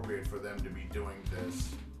inappropriate for them to be doing this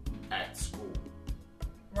at school.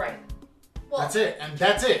 Right. Well, That's it, and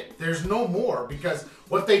that's it. There's no more, because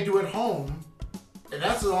what they do at home, and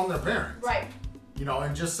that's on their parents. right. You know,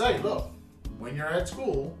 and just say, look, when you're at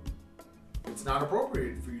school, it's not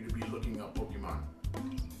appropriate for you to be looking up Pokemon.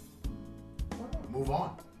 Move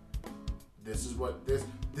on. This is what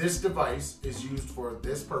this device is used for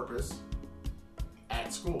this purpose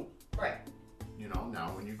at school. Right. You know,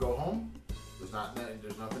 now when you go home, there's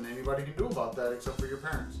nothing anybody can do about that except for your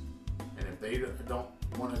parents. And if they don't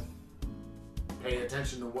want to pay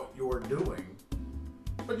attention to what you're doing,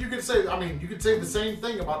 but you could say, you could say the same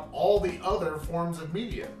thing about all the other forms of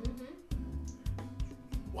media. Mm-hmm.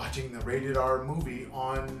 Watching the rated R movie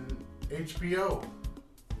on HBO.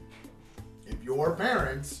 If your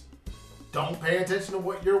parents don't pay attention to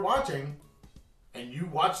what you're watching, and you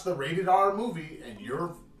watch the rated R movie, and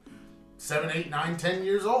you're 7, 8, 9, 10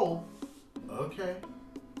 years old, okay.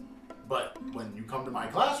 But when you come to my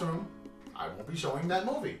classroom, I won't be showing that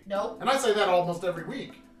movie. Nope. And I say that almost every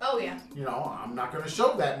week. Oh, yeah. You know, I'm not going to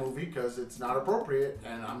show that movie because it's not appropriate,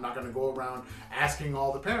 and I'm not going to go around asking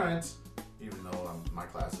all the parents, even though my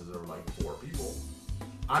classes are like 4 people.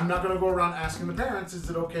 I'm not going to go around asking the parents, is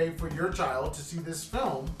it okay for your child to see this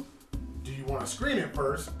film? Do you want to screen it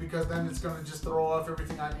first? Because then it's going to just throw off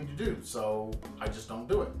everything I need to do. So I just don't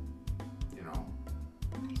do it. You know.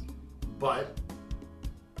 But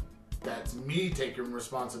that's me taking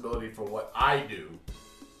responsibility for what I do.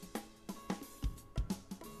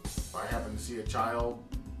 If I happen to see a child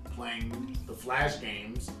playing the Flash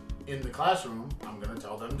games in the classroom, I'm going to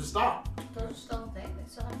tell them to stop. Those are still a thing? They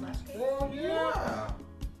still have Flash games? Well, yeah.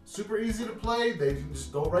 Super easy to play. They can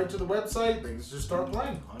just go right to the website. They can just start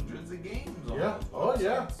playing. Hundreds of games. On Yeah. those Oh,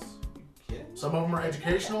 yeah. websites. You kidding? Some of them are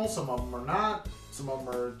educational. Some of them are not. Some of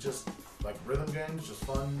them are just like rhythm games, just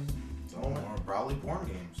fun. Some of them are probably porn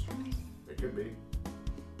games. It could be.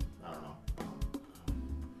 I don't know.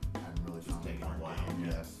 I haven't really Just found taking a porn while. game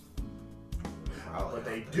yet. Yes. Probably But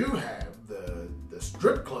they out do there. have the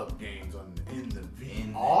strip club games in the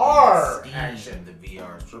In VR Steam, action. the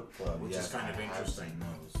VR strip club, Which is kind of I have interesting. seen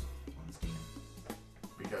those on Steam.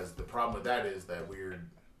 Because the problem with that is that weird,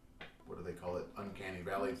 what do they call it, uncanny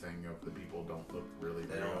valley thing of the people don't look really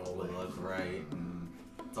They real. don't look right. And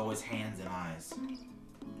it's always hands and eyes.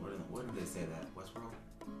 What did they say that? Westworld?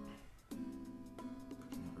 I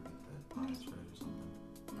can never get the eyes right or something.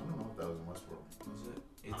 I don't know if that was in Westworld. Was it?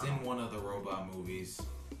 It's in one of the robot movies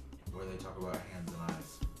where they talk about hands and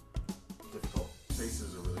eyes. Difficult.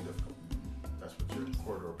 Faces are really difficult. That's what your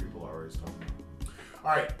corridor people are always talking about.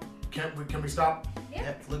 All right, can we stop?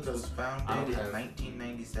 Yeah. Netflix was I don't founded in have-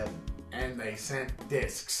 1997. And they sent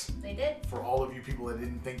discs. They did. For all of you people that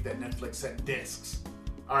didn't think that Netflix sent discs.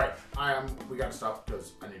 All right, we got to stop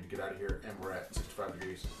because I need to get out of here, and we're at 65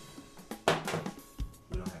 degrees. We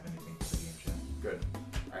don't have anything for the game chat. Good.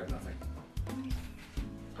 I have nothing.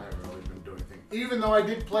 I haven't really been doing anything. Even though I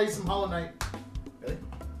did play some Hollow Knight. Really?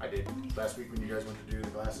 I did. Last week when you guys went to do the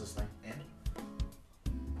glasses thing. And?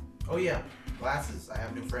 Oh yeah, glasses. I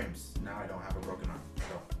have new frames. Now I don't have a broken arm.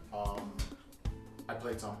 So, I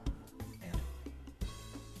played some. and?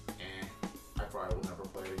 I probably will never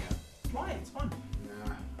play it again. Why? It's fun.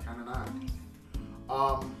 Nah, kind of not.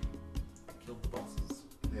 Killed the bosses.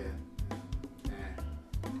 Yeah.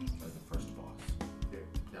 Like the first boss. Yeah.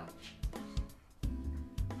 No.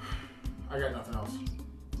 I got nothing else. I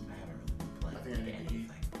haven't really been playing I think I need to anything.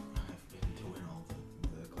 eat. I've been doing all the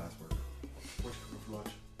classwork. What's your for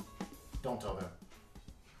lunch? Don't tell them.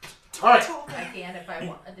 All right. I can if I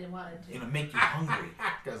didn't want It's to. gonna make you hungry.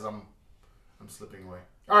 Because I'm slipping away.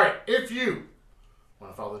 All right. If you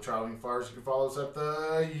want to follow the Traveling Fars, you can follow us at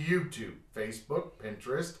the YouTube, Facebook,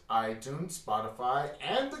 Pinterest, iTunes, Spotify,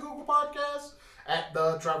 and the Google Podcast at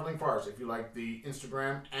the Traveling Fars. If you like the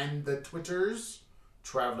Instagram and the Twitters,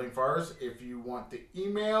 Traveling Fars. If you want the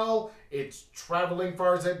email, it's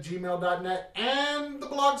travelingfars@gmail.net, and the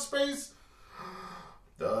blog space,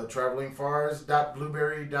 the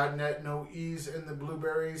travelingfars.blueberry.net. No E's in the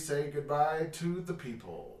blueberry. Say goodbye to the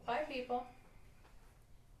people. Bye, people.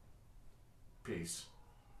 Peace.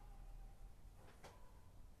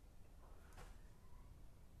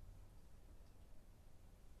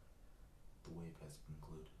 The wave has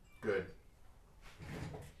concluded. Good.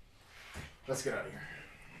 Let's get out of here.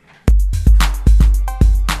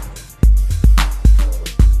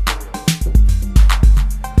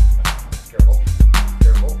 Careful.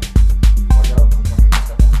 Careful. Watch out. I'm coming to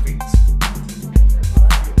step on feet. It's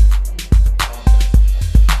like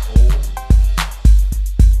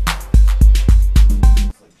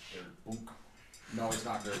dirt. Boom. No, it's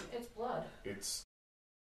not dirt. It's blood. It's